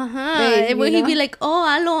 And when he'd be like, oh,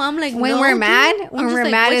 Alo, I'm like, When no, we're dude. mad, I'm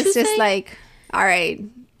just like, "What it's you just say?" like, all right,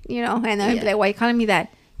 you know. And then I'd be like, why are you calling me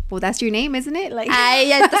that? Well, that's your name, isn't it? Like, Ay,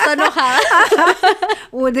 ya estás enojada.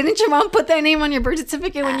 well, didn't your mom put that name on your birth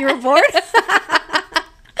certificate when you were born?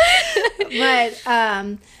 But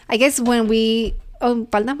I guess when we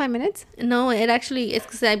faltan 5 minutes. No, it's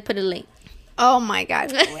because I put it late. Oh my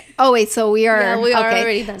God. Oh wait, so we are Yeah, we are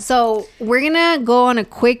already done. So we're gonna go on a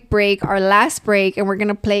quick break, our last break, and we're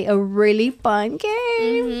gonna play a really fun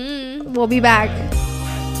game. We'll be back.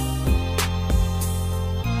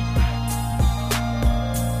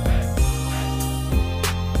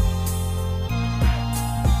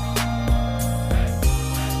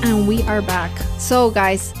 And we are back. So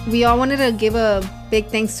guys, we all wanted to give a big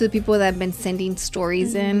thanks to the people that have been sending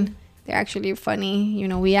stories in. They're actually funny. You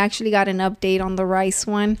know, we actually got an update on the rice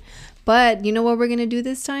one. But you know what we're going to do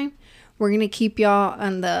this time? We're going to keep y'all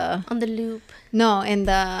on the loop. No, in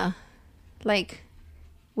the like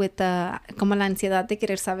with the como la ansiedad de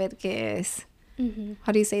querer saber qué es.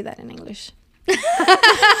 How do you say that in English? You're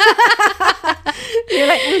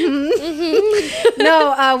like,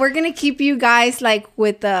 No, we're gonna keep you guys like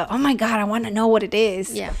with the oh my God, I want to know what it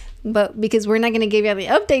is. Yeah. But because we're not gonna give you the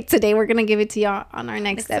update today, we're gonna give it to y'all on our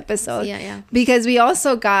next episode. Yeah. Because we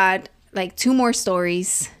also got like 2 more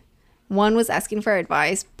stories. One was asking for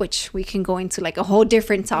advice, which we can go into like a whole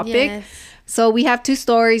different topic. Yes. So we have 2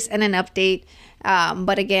 stories and an update.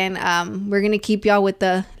 But again, we're gonna keep y'all with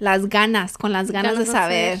the las ganas, con las ganas de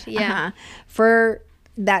saber, yeah. for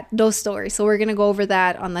those stories. So we're gonna go over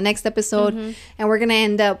that on the next episode, and we're gonna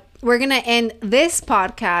end this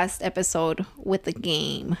podcast episode with a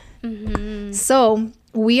game. So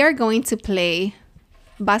we are going to play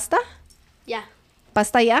Basta. Yeah.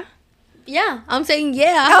 Basta ya. Yeah, I'm saying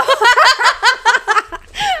yeah.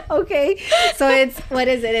 Okay. So it's, what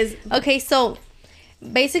is it? Is Okay, so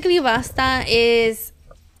basically basta is,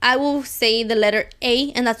 I will say the letter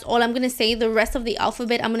A, and that's all I'm going to say. The rest of the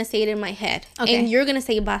alphabet, I'm going to say it in my head. Okay. And you're going to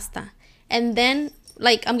say basta. And then,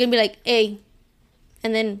 like, I'm going to be like A.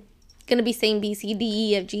 And then going to be saying B, C, D,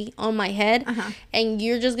 E, F, G on my head. And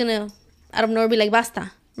you're just going to, out of nowhere, be like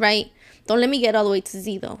basta, right? Don't let me get all the way to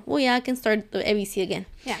Z, though. Oh, yeah, I can start the ABC again.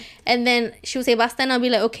 Yeah. And then she'll say basta, and I'll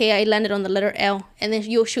be like, okay, I landed on the letter L. And then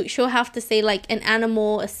she'll have to say, like, an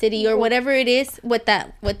animal, a city, or whatever it is with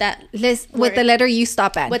that with the letter you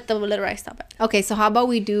stop at. With the letter I stop at. Okay, so how about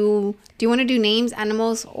we do you want to do names,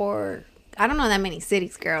 animals, or I don't know that many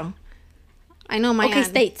cities, girl. I know my Okay,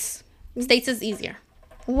 states. States is easier.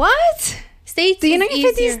 What? States. Do you know your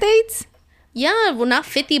 50 states? Yeah, well, not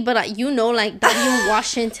 50, but like W,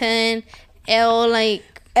 Washington, L, like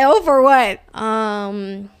L for what?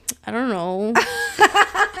 I don't know.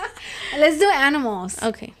 Let's do animals.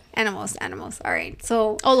 Okay. Animals. All right.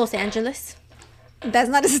 So, Los Angeles. That's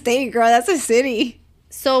not a state, girl. That's a city.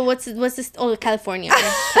 So what's this? Oh, California.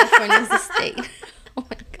 California is the state. Oh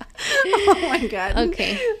my god. Oh my god.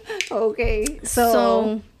 Okay.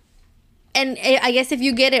 So, and I guess if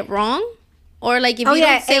you get it wrong, or like if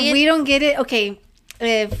we don't get it, okay.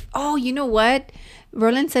 You know what?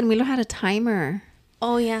 Roland said Milo had a timer.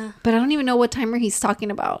 Oh yeah. But I don't even know what timer he's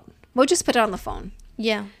talking about. We'll just put it on the phone.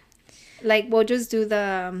 Yeah. Like, we'll just do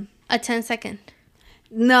the a 10-second.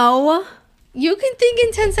 No. You can think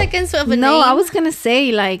in 10 seconds of a name. No, I was gonna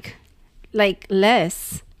say like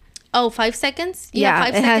less. Oh, 5 seconds? Yeah,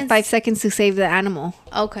 it has 5 seconds to save the animal.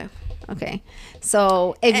 Okay.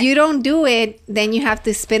 So if you don't do it, then you have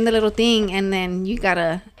to spin the little thing, and then you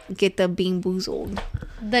gotta get the being boozled.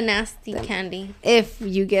 The nasty candy. If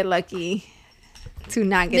you get lucky to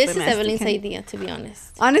not get this the nasty candy. This is Evelyn's idea, to be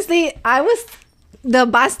honest. Honestly, the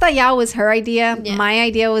basta ya was her idea. Yeah. My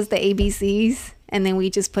idea was the ABCs, and then we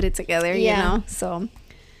just put it together, you know? So,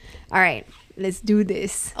 all right. Let's do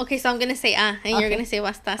this. Okay, so I'm gonna say and you're gonna say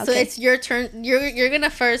basta. So it's your turn. You're gonna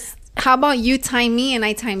first. How about you time me and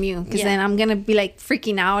I time you? Because then I'm gonna be like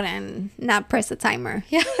freaking out and not press the timer.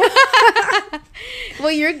 Yeah.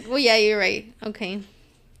 You're right. Okay.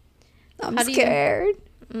 I'm scared.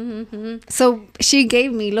 So she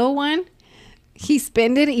gave Milo one. He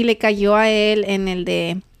spun it y le cayó a él en el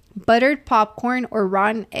de buttered popcorn or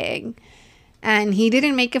rotten egg. And he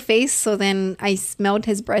didn't make a face, so then I smelled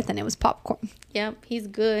his breath and it was popcorn. Yep, he's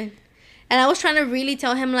good. And I was trying to really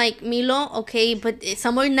tell him, like, Milo, okay, but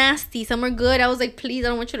some are nasty, some are good. I was like, please, I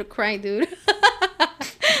don't want you to cry, dude.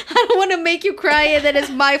 I don't want to make you cry and that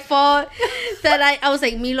it's my fault. That I was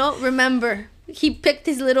like, Milo, remember. He picked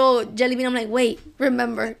his little jelly bean. I'm like, wait,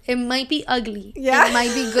 remember. It might be ugly. Yeah. It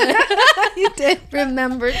might be good. You did.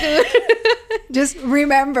 Remember, dude. Just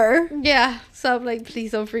remember. Yeah. So I'm like,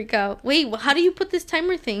 please don't freak out. Wait, how do you put this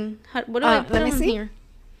timer thing? What do I put on here?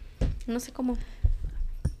 No sé cómo.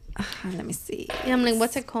 Let me see. Yeah, I'm like,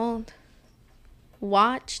 what's it called?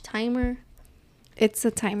 Watch, timer? It's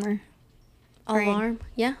a timer. Alarm? Right.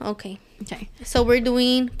 Yeah? Okay. Okay. So we're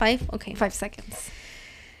doing 5? Okay. 5 seconds.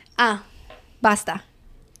 Basta.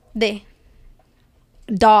 De.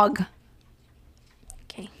 Dog.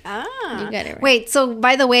 Okay. You got it right. Wait, so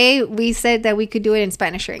by the way, we said that we could do it in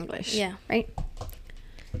Spanish or English. Yeah. Right?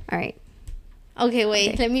 All right. Okay, wait.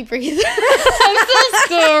 Okay. Let me breathe. I'm so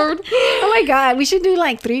scared. Oh my God. We should do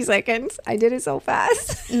like 3 seconds. I did it so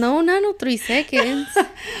fast. No, 3 seconds.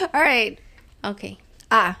 All right. Okay.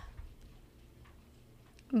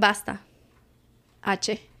 Basta.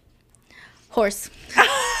 H. Horse.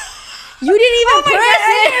 You didn't even press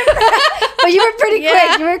it. But you were pretty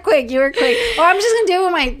quick. You were quick. Oh, I'm just gonna do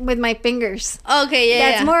it with my fingers. Okay,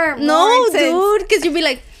 yeah. That's more. No, dude, because you'll be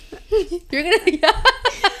like, you're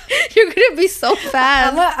gonna be so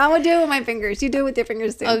fast. I'm gonna do it with my fingers. You do it with your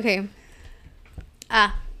fingers too. Okay.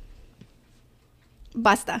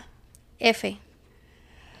 Basta. F.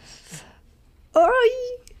 Oh.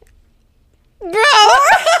 Bro,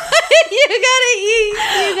 you gotta eat.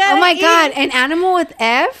 Oh my God, an animal with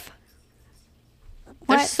F.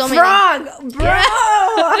 There's so Frog, many. bro. Yeah.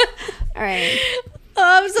 All right.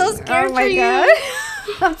 Oh, I'm so scared for you.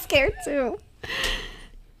 I'm scared too.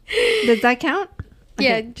 Does that count? Okay.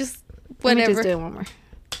 Yeah, just whatever. Let me just do it one more.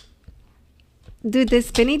 Dude, this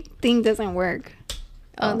spinny thing doesn't work.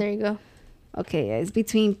 Oh, there you go. Okay, it's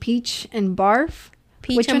between peach and barf.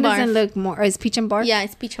 Peach and barf. Which one doesn't look more? Is peach and barf? Yeah,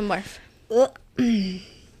 it's peach and barf.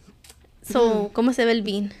 So, ¿cómo se ve el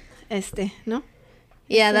bean? ¿No?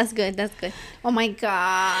 Yeah, that's good. Oh my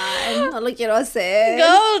God. No lo quiero hacer.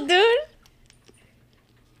 Go, dude.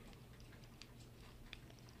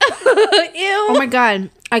 Ew. Oh my god,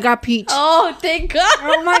 I got peach. Oh, thank God.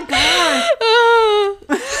 Oh my god.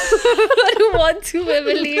 I don't want to,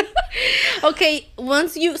 Emily. Okay,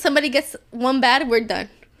 once somebody gets one bad, we're done.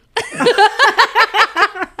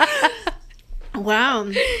 Wow,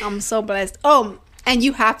 I'm so blessed. Oh, and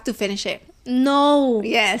you have to finish it. No.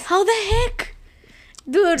 Yes. How the heck?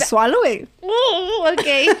 Dude. Swallow it. Oh,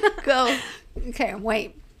 okay, go. Okay,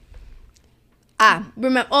 wait.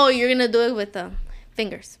 Remember, you're gonna do it with the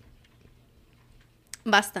fingers.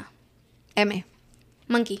 Basta. M.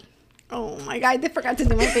 Monkey. Oh my god, I forgot to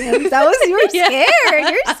do my fingers. That was, you were scared.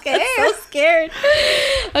 You're scared. So scared.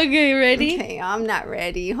 Okay, ready? Okay, I'm not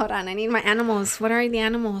ready. Hold on, I need my animals. What are the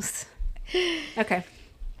animals? Okay.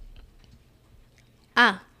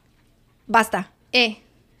 Basta.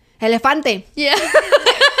 Elefante. Yeah.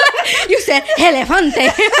 You said elefante.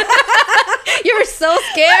 You were so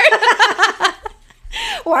scared.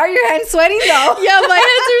 Why are your hands sweating though? Yeah, my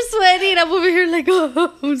hands are sweating. I'm over here like,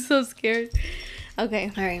 oh, I'm so scared. Okay.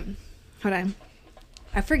 All right. Hold on.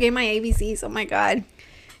 I forget my ABCs. Oh my god.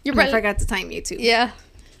 I forgot to time you too. Yeah.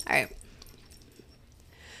 All right.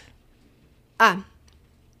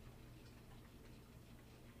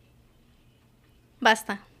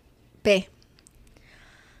 Basta. P.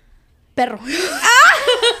 Perro.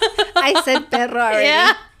 I said perro already.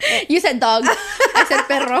 Yeah. You said dog. I said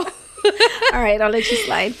perro. All right, I'll let you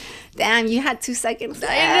slide. Damn, you had 2 seconds. I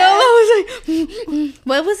know. I was like,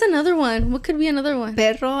 what was another one? What could be another one?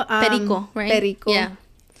 Perro. Perico, right? Perico. Yeah.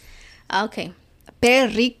 Okay.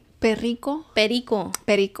 Perico.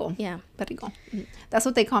 Perico. Yeah. Perico. That's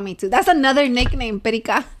what they call me too. That's another nickname,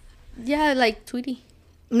 Perica. Yeah, like Tweety.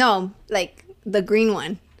 No, like the green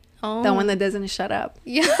one. Oh. The one that doesn't shut up.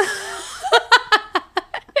 Yeah.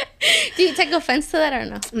 Do you take offense to that or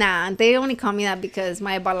no? Nah, they only call me that because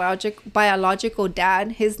my biological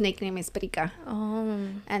dad, his nickname is Perica. Oh.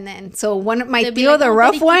 And then, so one of my They'd be tío, like, the "Oh,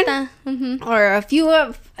 rough Periquita." one, or a few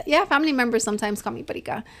of, family members sometimes call me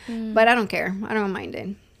Perica. But I don't care. I don't mind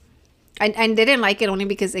it. I didn't like it only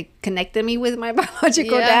because it connected me with my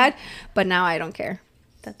biological dad. But now I don't care.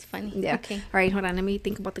 That's funny. Yeah. Okay. All right, hold on. Let me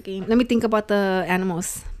think about the game. Let me think about the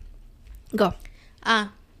animals. Go.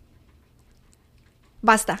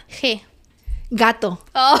 Basta. G. Gato.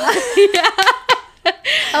 Oh, yeah.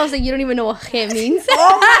 I was like, you don't even know what G means.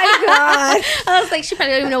 Oh my god. I was like, she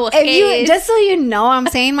probably don't even know what G is. Just so you know, I'm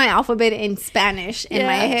saying my alphabet in Spanish in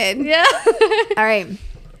my head. Yeah. All right.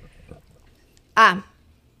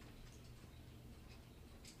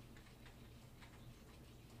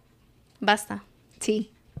 Basta. T.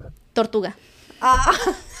 Tortuga. All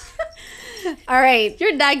right.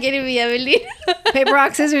 You're not getting me, Emily. Paper,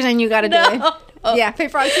 rock, scissors, and you gotta do it. Oh. Yeah,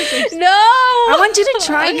 paper, rock, scissors. No. I want you to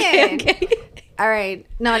try it. Okay. All right.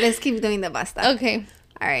 No, let's keep doing the basta. Okay.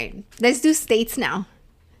 All right. Let's do states now.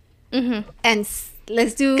 Mm-hmm. And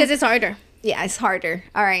let's do... Because it's harder. Yeah, it's harder.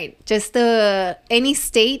 All right. Just any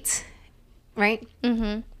state, right?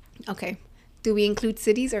 Mm-hmm. Okay. Do we include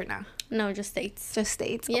cities or not? No, just states. Just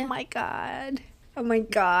states. Yeah. Oh my god. Oh my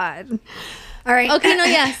god. All right. Okay, no,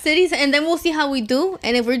 yeah, cities, and then we'll see how we do.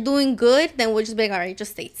 And if we're doing good, then we'll just be like, all right,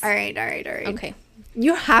 just states. All right. Okay.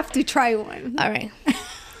 You have to try one. All right.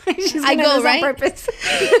 She's I gonna go, do this right? on purpose.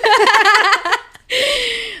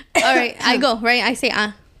 All right, I go, right? I say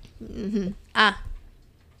Mm-hmm.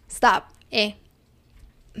 Stop.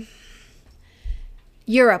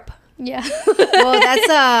 Europe. Yeah. Well,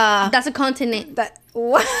 that's a continent.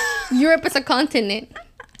 What? Europe is a continent.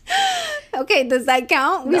 Okay, does that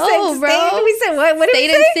count? We No, said bro. state. We said what? What did State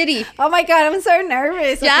we and say? city. Oh my god, I'm so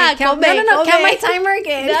nervous. Yeah, okay, count. go No, back, count my go back. timer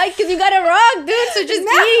again. Yeah, because you got it wrong, dude. So just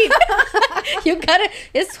eat. You got it.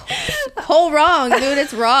 It's whole wrong, dude.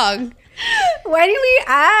 It's wrong. Why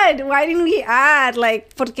didn't we add?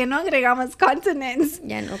 Like, ¿por qué no agregamos continents?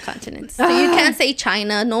 Yeah, no continents. So you can't say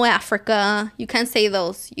China, no Africa. You can't say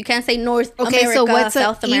those. You can't say North America, so what's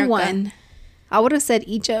South America. one? I would have said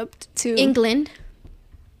Egypt too. England.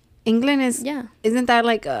 England is. Yeah. Isn't that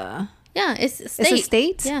like a? Yeah, it's a state. It's a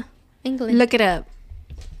state. Yeah, England. Look it up.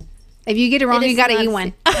 If you get it wrong, It you is gotta not eat a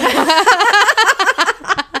one.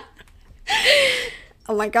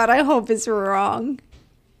 Oh my god! I hope it's wrong.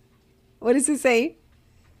 What does it say?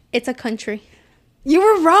 It's a country. You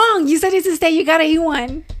were wrong. You said it's a state. You gotta eat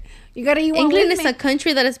one. You gotta eat one. England is a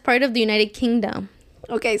country that is part of the United Kingdom.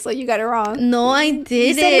 Okay, so you got it wrong. No, I didn't.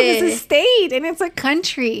 You said it was a state and it's a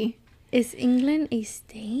country. Is England a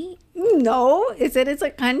state? No, it said it's a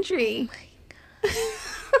country. Oh my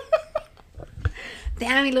God.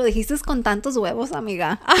 Damn, y lo dijiste con tantos huevos,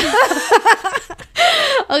 amiga.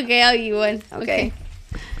 Okay, I'll eat one. Okay.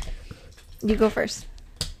 You go first.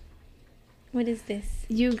 What is this?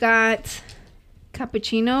 You got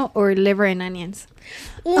Cappuccino or liver and onions?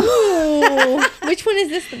 Ooh. Which one is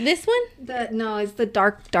this? This one? No, it's the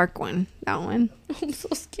dark one. That one. I'm so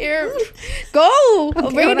scared. Go.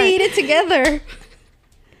 Okay, We're gonna eat it together.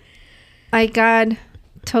 I got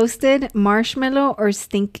toasted marshmallow or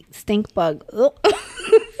stink bug.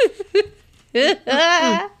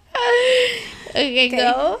 Okay,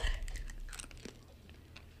 go.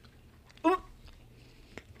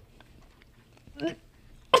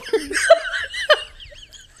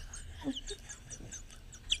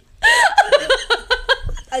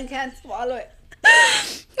 I can't swallow it.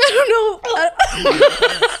 I don't know.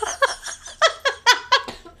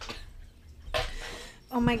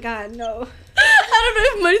 Oh my god, no. I don't know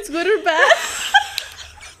if mine's good or bad.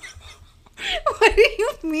 What do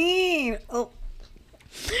you mean? Oh,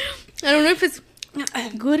 I don't know if it's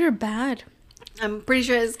good or bad. I'm pretty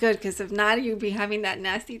sure it's good because if not, you'd be having that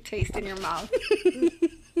nasty taste in your mouth.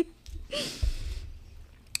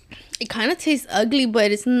 It kind of tastes ugly,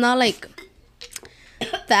 but it's not like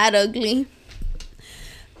that ugly.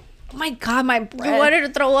 Oh my god, my breath. You wanted to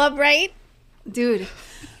throw up, right? Dude.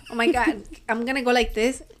 Oh my god. I'm gonna go like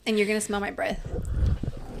this and you're gonna smell my breath.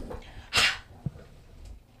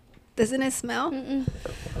 Doesn't it smell? Mm-mm.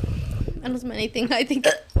 I don't smell anything. I think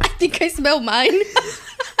I smell mine.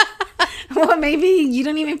 Well, maybe you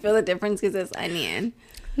don't even feel the difference because it's onion.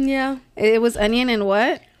 Yeah. It was onion and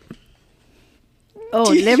what? Oh,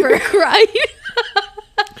 liver. Crying.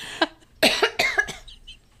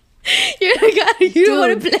 You don't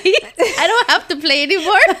want to play? I don't have to play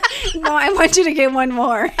anymore. No, I want you to get one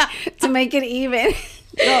more to make it even.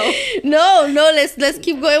 No. Let's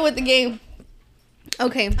keep going with the game.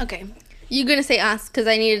 Okay. Okay. You're gonna say us because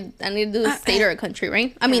I need to do a state or a country,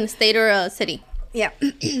 right? I mean, a state or a city. Yeah.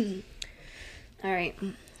 All right.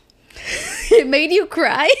 It made you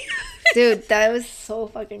cry, dude. That was so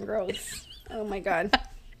fucking gross. Oh my god.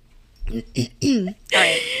 All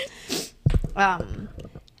right.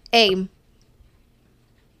 A.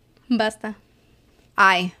 Basta.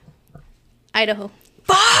 Idaho. Idaho.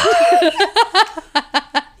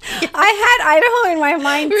 I had Idaho in my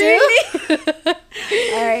mind too. Really?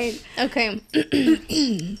 All right. Okay.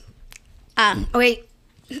 Oh, wait.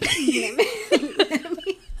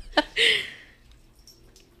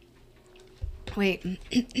 Wait.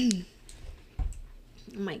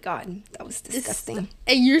 Oh my god, that was disgusting.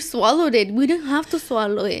 And you swallowed it. We didn't have to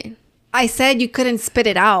swallow it. I said you couldn't spit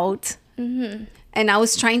it out. Mm-hmm. And I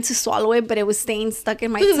was trying to swallow it, but it was staying stuck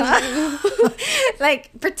in my tongue.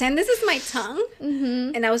 Like, pretend this is my tongue.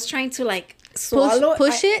 Mm-hmm. And I was trying to, like, swallow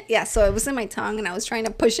push it? Yeah, so it was in my tongue, and I was trying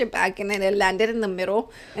to push it back, and then it landed in the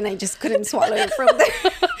middle, and I just couldn't swallow it from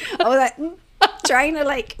there. I was like, trying to,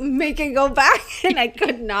 like, make it go back, and I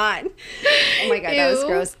could not. Oh, my God, that was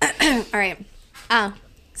gross. All right. A.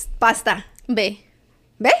 Pasta. B.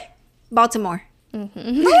 B? Baltimore.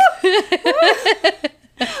 Mm-hmm.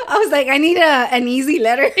 I was like, I need an easy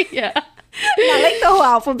letter. Yeah. Not like the whole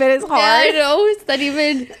alphabet is hard. Yeah, I know. It's not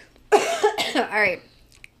even. All right.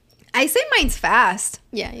 I say mine's fast.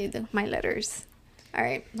 Yeah, you do. My letters. All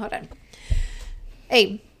right. Hold on.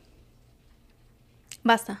 A.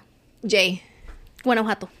 Basta. J.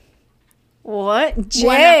 Guanajuato. What? J.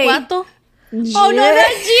 Guanajuato. J. Oh, no,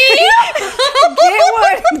 not G.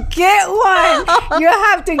 Get one. You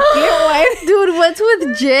have to get one. Dude, what's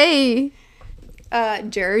with J?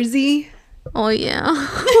 Jersey. Oh, yeah.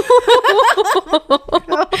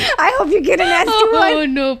 I hope you get an nasty one. Oh,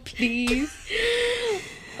 no, please.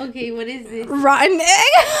 Okay, what is this? Rotten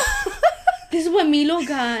egg. This is what Milo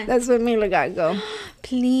got. That's what Mila got. Go.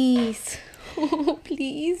 Please. Oh,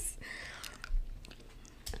 please.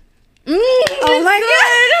 Oh, my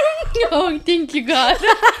God. Oh, thank you, God.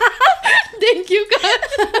 Thank you, God.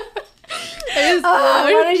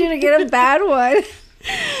 I wanted you to get a bad one.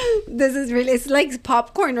 This is really, it's like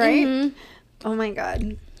popcorn, right? Mm-hmm. Oh my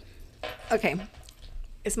God. Okay.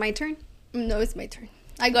 It's my turn? No, it's my turn.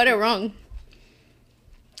 I got it wrong.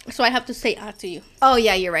 So I have to say to you. Oh,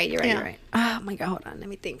 yeah, you're right. Yeah. You're right. Oh my God. Hold on. Let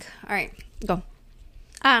me think. All right. Go.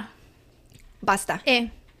 A. Basta. E.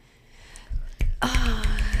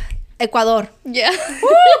 Ecuador. Yeah.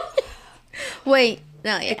 Wait.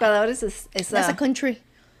 No, yeah. Ecuador is That's a country.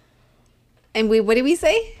 And what did we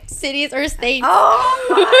say? Cities or states. Oh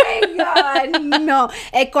my God. No.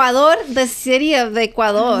 Ecuador, the city of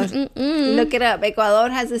Ecuador. Mm-mm. Look it up. Ecuador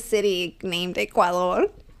has a city named Ecuador.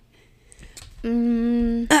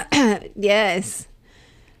 Yes.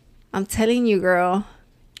 I'm telling you, girl.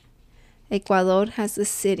 Ecuador has a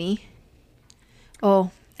city.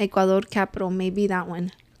 Oh, Ecuador capital. Maybe that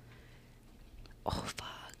one. Oh,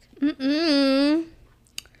 fuck. Mm-mm.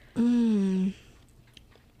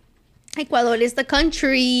 Ecuador is the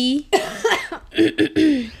country.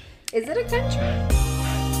 Is it a country?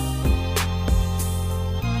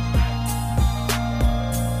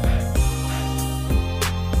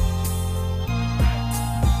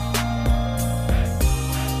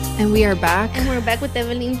 And we are back. And we're back with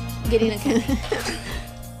Evelyn getting a cat.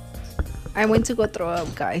 I went to go throw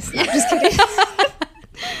up, guys. No, I'm just kidding.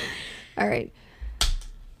 All right.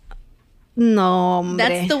 No, hombre.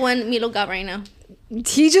 That's the one Milo got right now.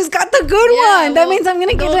 He just got the good one. That means I'm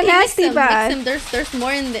gonna get a nasty mix bath. them. There's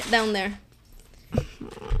more down there.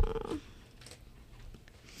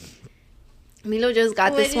 Milo just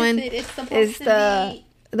got this one. It's supposed It's to be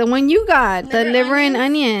the one you got, the liver and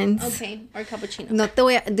onions. Okay, or cappuccino. No te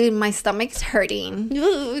voy a, dude, my stomach's hurting.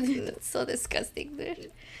 Ooh, that's so disgusting, dude.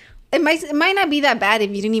 It might not be that bad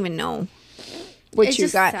if you didn't even know what It you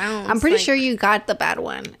just got. sounds I'm pretty like- sure you got the bad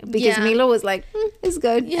one because Yeah. Milo was like, it's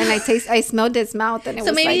good, Yeah. and I smelled his mouth, and it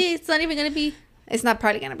So was maybe like, it's not even gonna be. it's not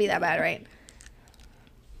probably gonna be that bad, right?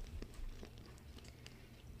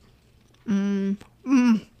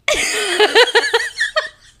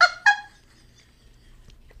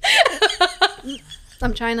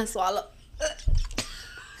 I'm trying to swallow.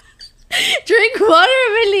 Drink water,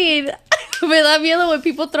 Evelyn. Me da miedo when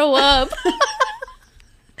people throw up.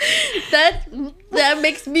 that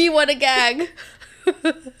makes me want to gag.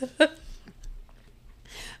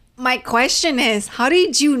 My question is, how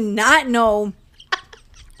did you not know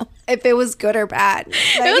if it was good or bad?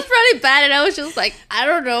 It was probably bad, and I was just like, I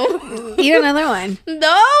don't know. Eat another one.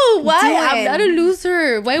 No, why? Do I'm it. not a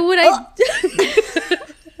loser. Why would I?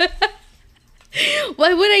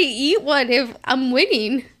 Why would I eat one if I'm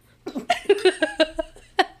winning?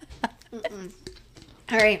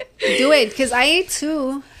 All right, do it, because I ate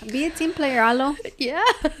two. Be a team player, Alo. Yeah,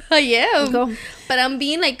 I am. Go. But I'm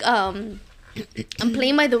being like, I'm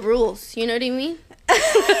playing by the rules. You know what I mean?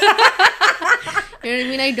 You know what I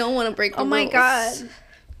mean? I don't want to break the Oh my rules. God.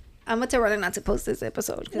 I'm going to tell Riley not to post this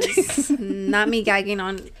episode, because not me gagging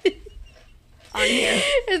on here.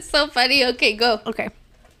 It's so funny. Okay, go. Okay.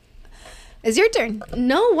 It's your turn.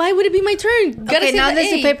 No, why would it be my turn? Gotta Okay, say now the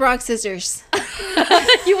this is A. paper, rock, scissors.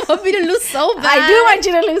 You want me to lose so bad? I do want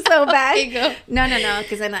you to lose so bad. Okay, go. No,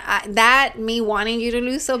 because that me wanting you to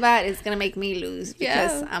lose so bad is gonna make me lose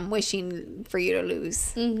because Yeah. I'm wishing for you to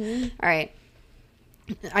lose. Mm-hmm. All right,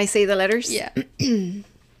 I say the letters. Yeah.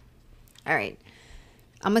 All right,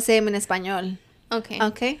 I'm gonna say them in español. Okay.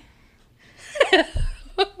 Okay.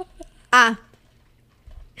 A.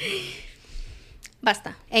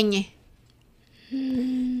 Basta. Ñ.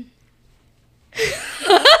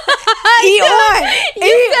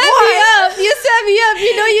 You set me up.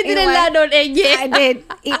 You know you didn't one. land on it yet. I did.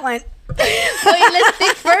 Eat one. Wait, let's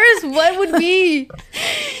think first. What would be?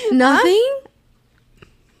 Nothing?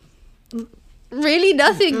 Really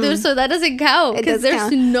nothing, dude. So that doesn't count. It Because does there's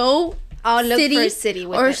count. no I'll look city for a city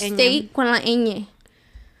with or the state con la ñ.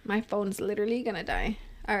 My phone's literally gonna die.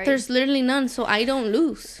 All right. There's literally none, so I don't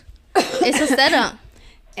lose. It's a setup.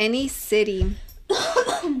 Any city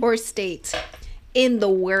or state in the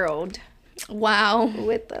world Wow.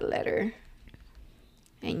 with the letter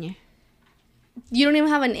Ñ. You don't even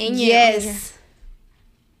have an ñ. on here. Yes.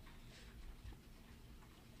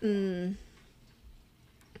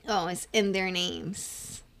 Oh, it's in their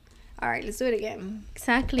names. All right, let's do it again.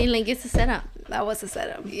 Exactly. Like, it's a setup. That was a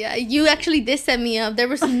setup. Yeah, you actually did set me up. There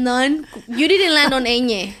was none. You didn't land on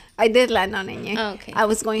ñ. I did land on Ñ. Oh, okay. I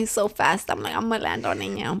was going so fast. I'm like, I'm gonna land on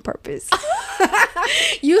Ñ on purpose.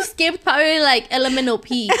 You skipped probably like elemental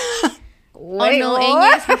P. Wait, oh no,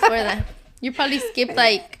 what? ñ is before that. You probably skipped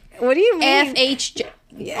like What do you mean? F, H, J.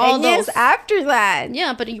 Yeah, all Ñ those. is after that.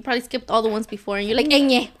 Yeah, but you probably skipped all the ones before, and you're like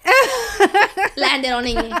ñ. Landed on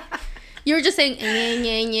ñ. You were just saying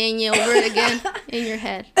ñ over it again in your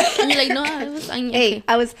head, and you're like, no, it was ñ. Hey, Okay.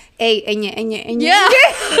 I was Ñ. Yeah. Yeah.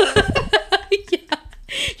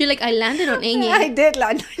 You're like, I landed on ñ. I did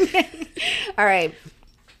land on Ñ. All right.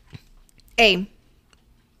 A.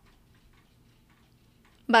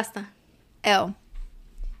 Basta. L.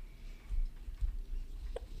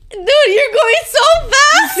 Dude, you're going so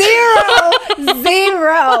fast.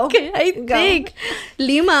 Zero. Okay, I Go. think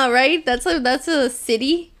Lima, right? That's a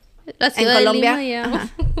city. La In ciudad de Colombia? Lima, yeah.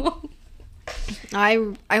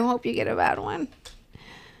 I hope you get a bad one.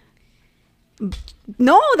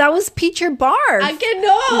 No, that was peach or barf. I can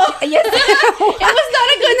know. Yes. It was not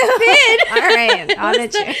a good spin. All right, I'll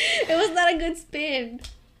let you. It was not a good spin.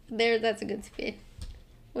 There, that's a good spin.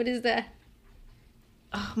 What is that?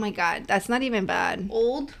 Oh my God, that's not even bad.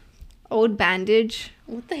 Old? Old bandage,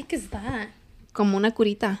 What the heck is that? como una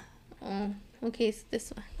curita. Oh, okay, it's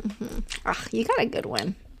this one. You got a good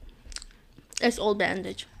one. It's old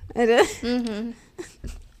bandage. It is. Mm-hmm.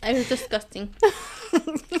 It was disgusting.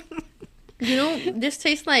 You know, this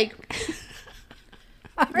tastes like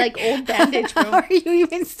old bandage, bro. Are you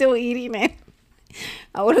even still eating it?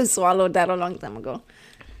 I would have swallowed that a long time ago.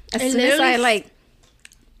 As soon as I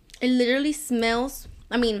it literally smells.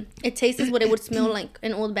 I mean, it tastes what it would smell like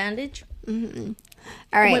an old bandage. Mm-hmm.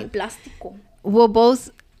 All right. Plástico. We'll both.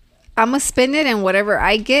 I'm gonna spin it, and whatever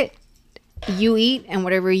I get, you eat, and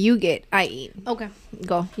whatever you get, I eat. Okay.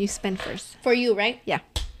 Go. You spin first. For you, right? Yeah.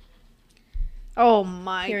 Oh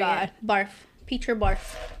my Period. God. Barf. Peach or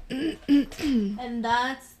barf. And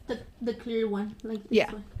that's the clear one. Like this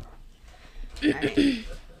Yeah. one. Right.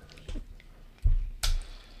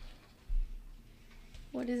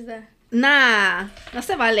 What is that? Nah, no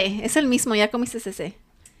se vale. Es el mismo. Ya comiste ese.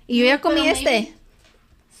 Y yo ya comí este.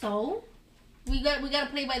 So, we gotta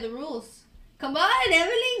play by the rules. Come on,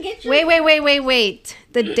 Evelyn, get your... Wait.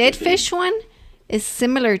 The dead fish one is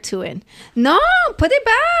similar to it. No, put it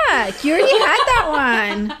back. You already had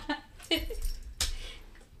that one.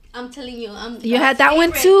 I'm telling you, You had that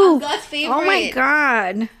one too. I'm God's favorite. Oh my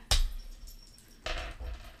God.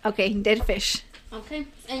 Okay, dead fish. Okay,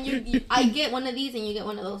 and you I get one of these and you get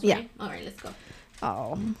one of those, right? Yeah. All right, let's go.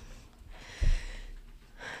 Oh.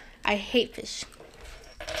 I hate fish.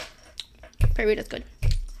 Perita's good.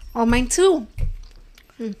 Oh, mine too.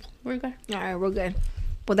 We're good. All right, we're good.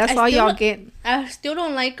 Well, that's I all still y'all don't- get. I still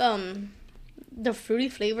don't like the fruity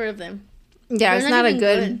flavor of them. Yeah, They're it's not a even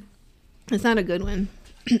good. It's not a good one.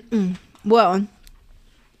 Well,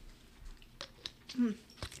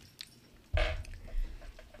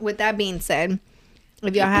 with that being said,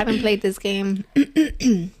 if y'all haven't played this game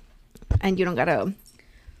and you don't got a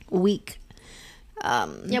week,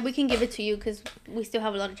 Yeah, we can give it to you because we still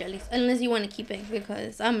have a lot of jellies. Unless you want to keep it,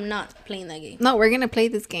 because I'm not playing that game. no, we're gonna play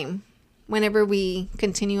this game. Whenever we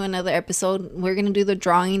continue another episode, we're gonna do the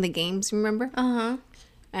drawing the games. Remember? Uh-huh.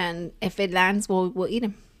 And if it lands, we'll eat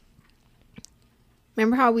them.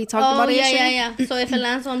 Remember how we talked about it yesterday? yeah. So if it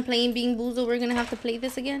lands on playing Being Boozled, we're gonna have to play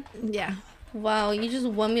this again. Yeah. Wow, you just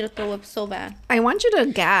want me to throw up so bad. I want you to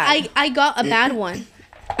gag. I got a bad one.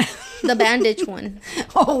 The bandage one.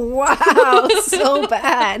 Oh, wow. So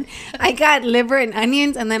bad. I got liver and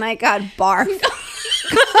onions, and then I got barf.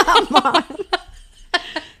 Come on.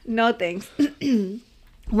 No thanks.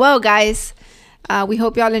 Well, guys, we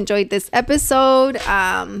hope y'all enjoyed this episode.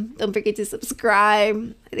 Don't forget to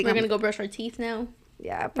subscribe. I think We're going to go brush our teeth now.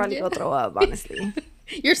 Yeah, I'll probably go throw up, honestly.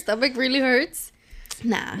 Your stomach really hurts?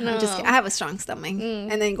 Nah, No. I'm just kidding. I have a strong stomach.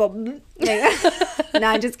 And then go. No,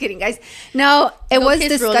 I'm just kidding, guys. No, it was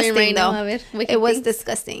disgusting, right though. now, a ver, what he It was thinks.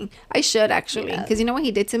 disgusting. I should, actually. Yeah. Because you know what he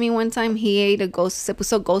did to me one time? He ate se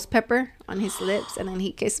puso ghost pepper on his lips, and then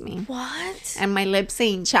he kissed me. What? And my lips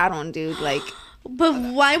saying charon, dude. Like, But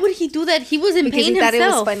why would he do that? He was in because pain he thought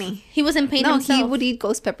himself. it was funny. He was in pain No, himself. he would eat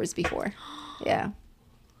ghost peppers before. Yeah.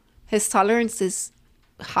 His tolerance is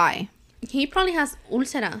high. He probably has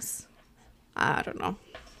ulceras. I don't know.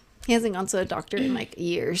 He hasn't gone to a doctor in like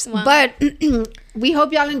years. Wow. But we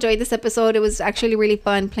hope y'all enjoyed this episode. It was actually really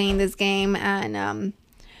fun playing this game and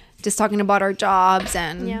just talking about our jobs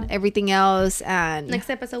and Yeah. everything else. And Next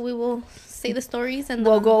episode, we will say the stories and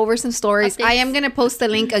we'll go over some stories. updates. I am going to post a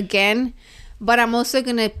link again, but I'm also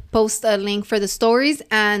going to post a link for the stories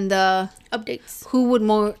and updates. who would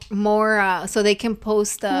more so they can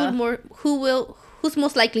post Who's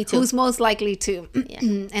most likely to? who's most likely to Yeah.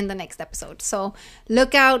 in the next episode. So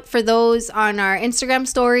look out for those on our Instagram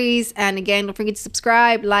stories. And again, don't forget to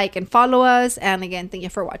subscribe, like, and follow us. And again, thank you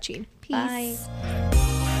for watching. Peace. Bye.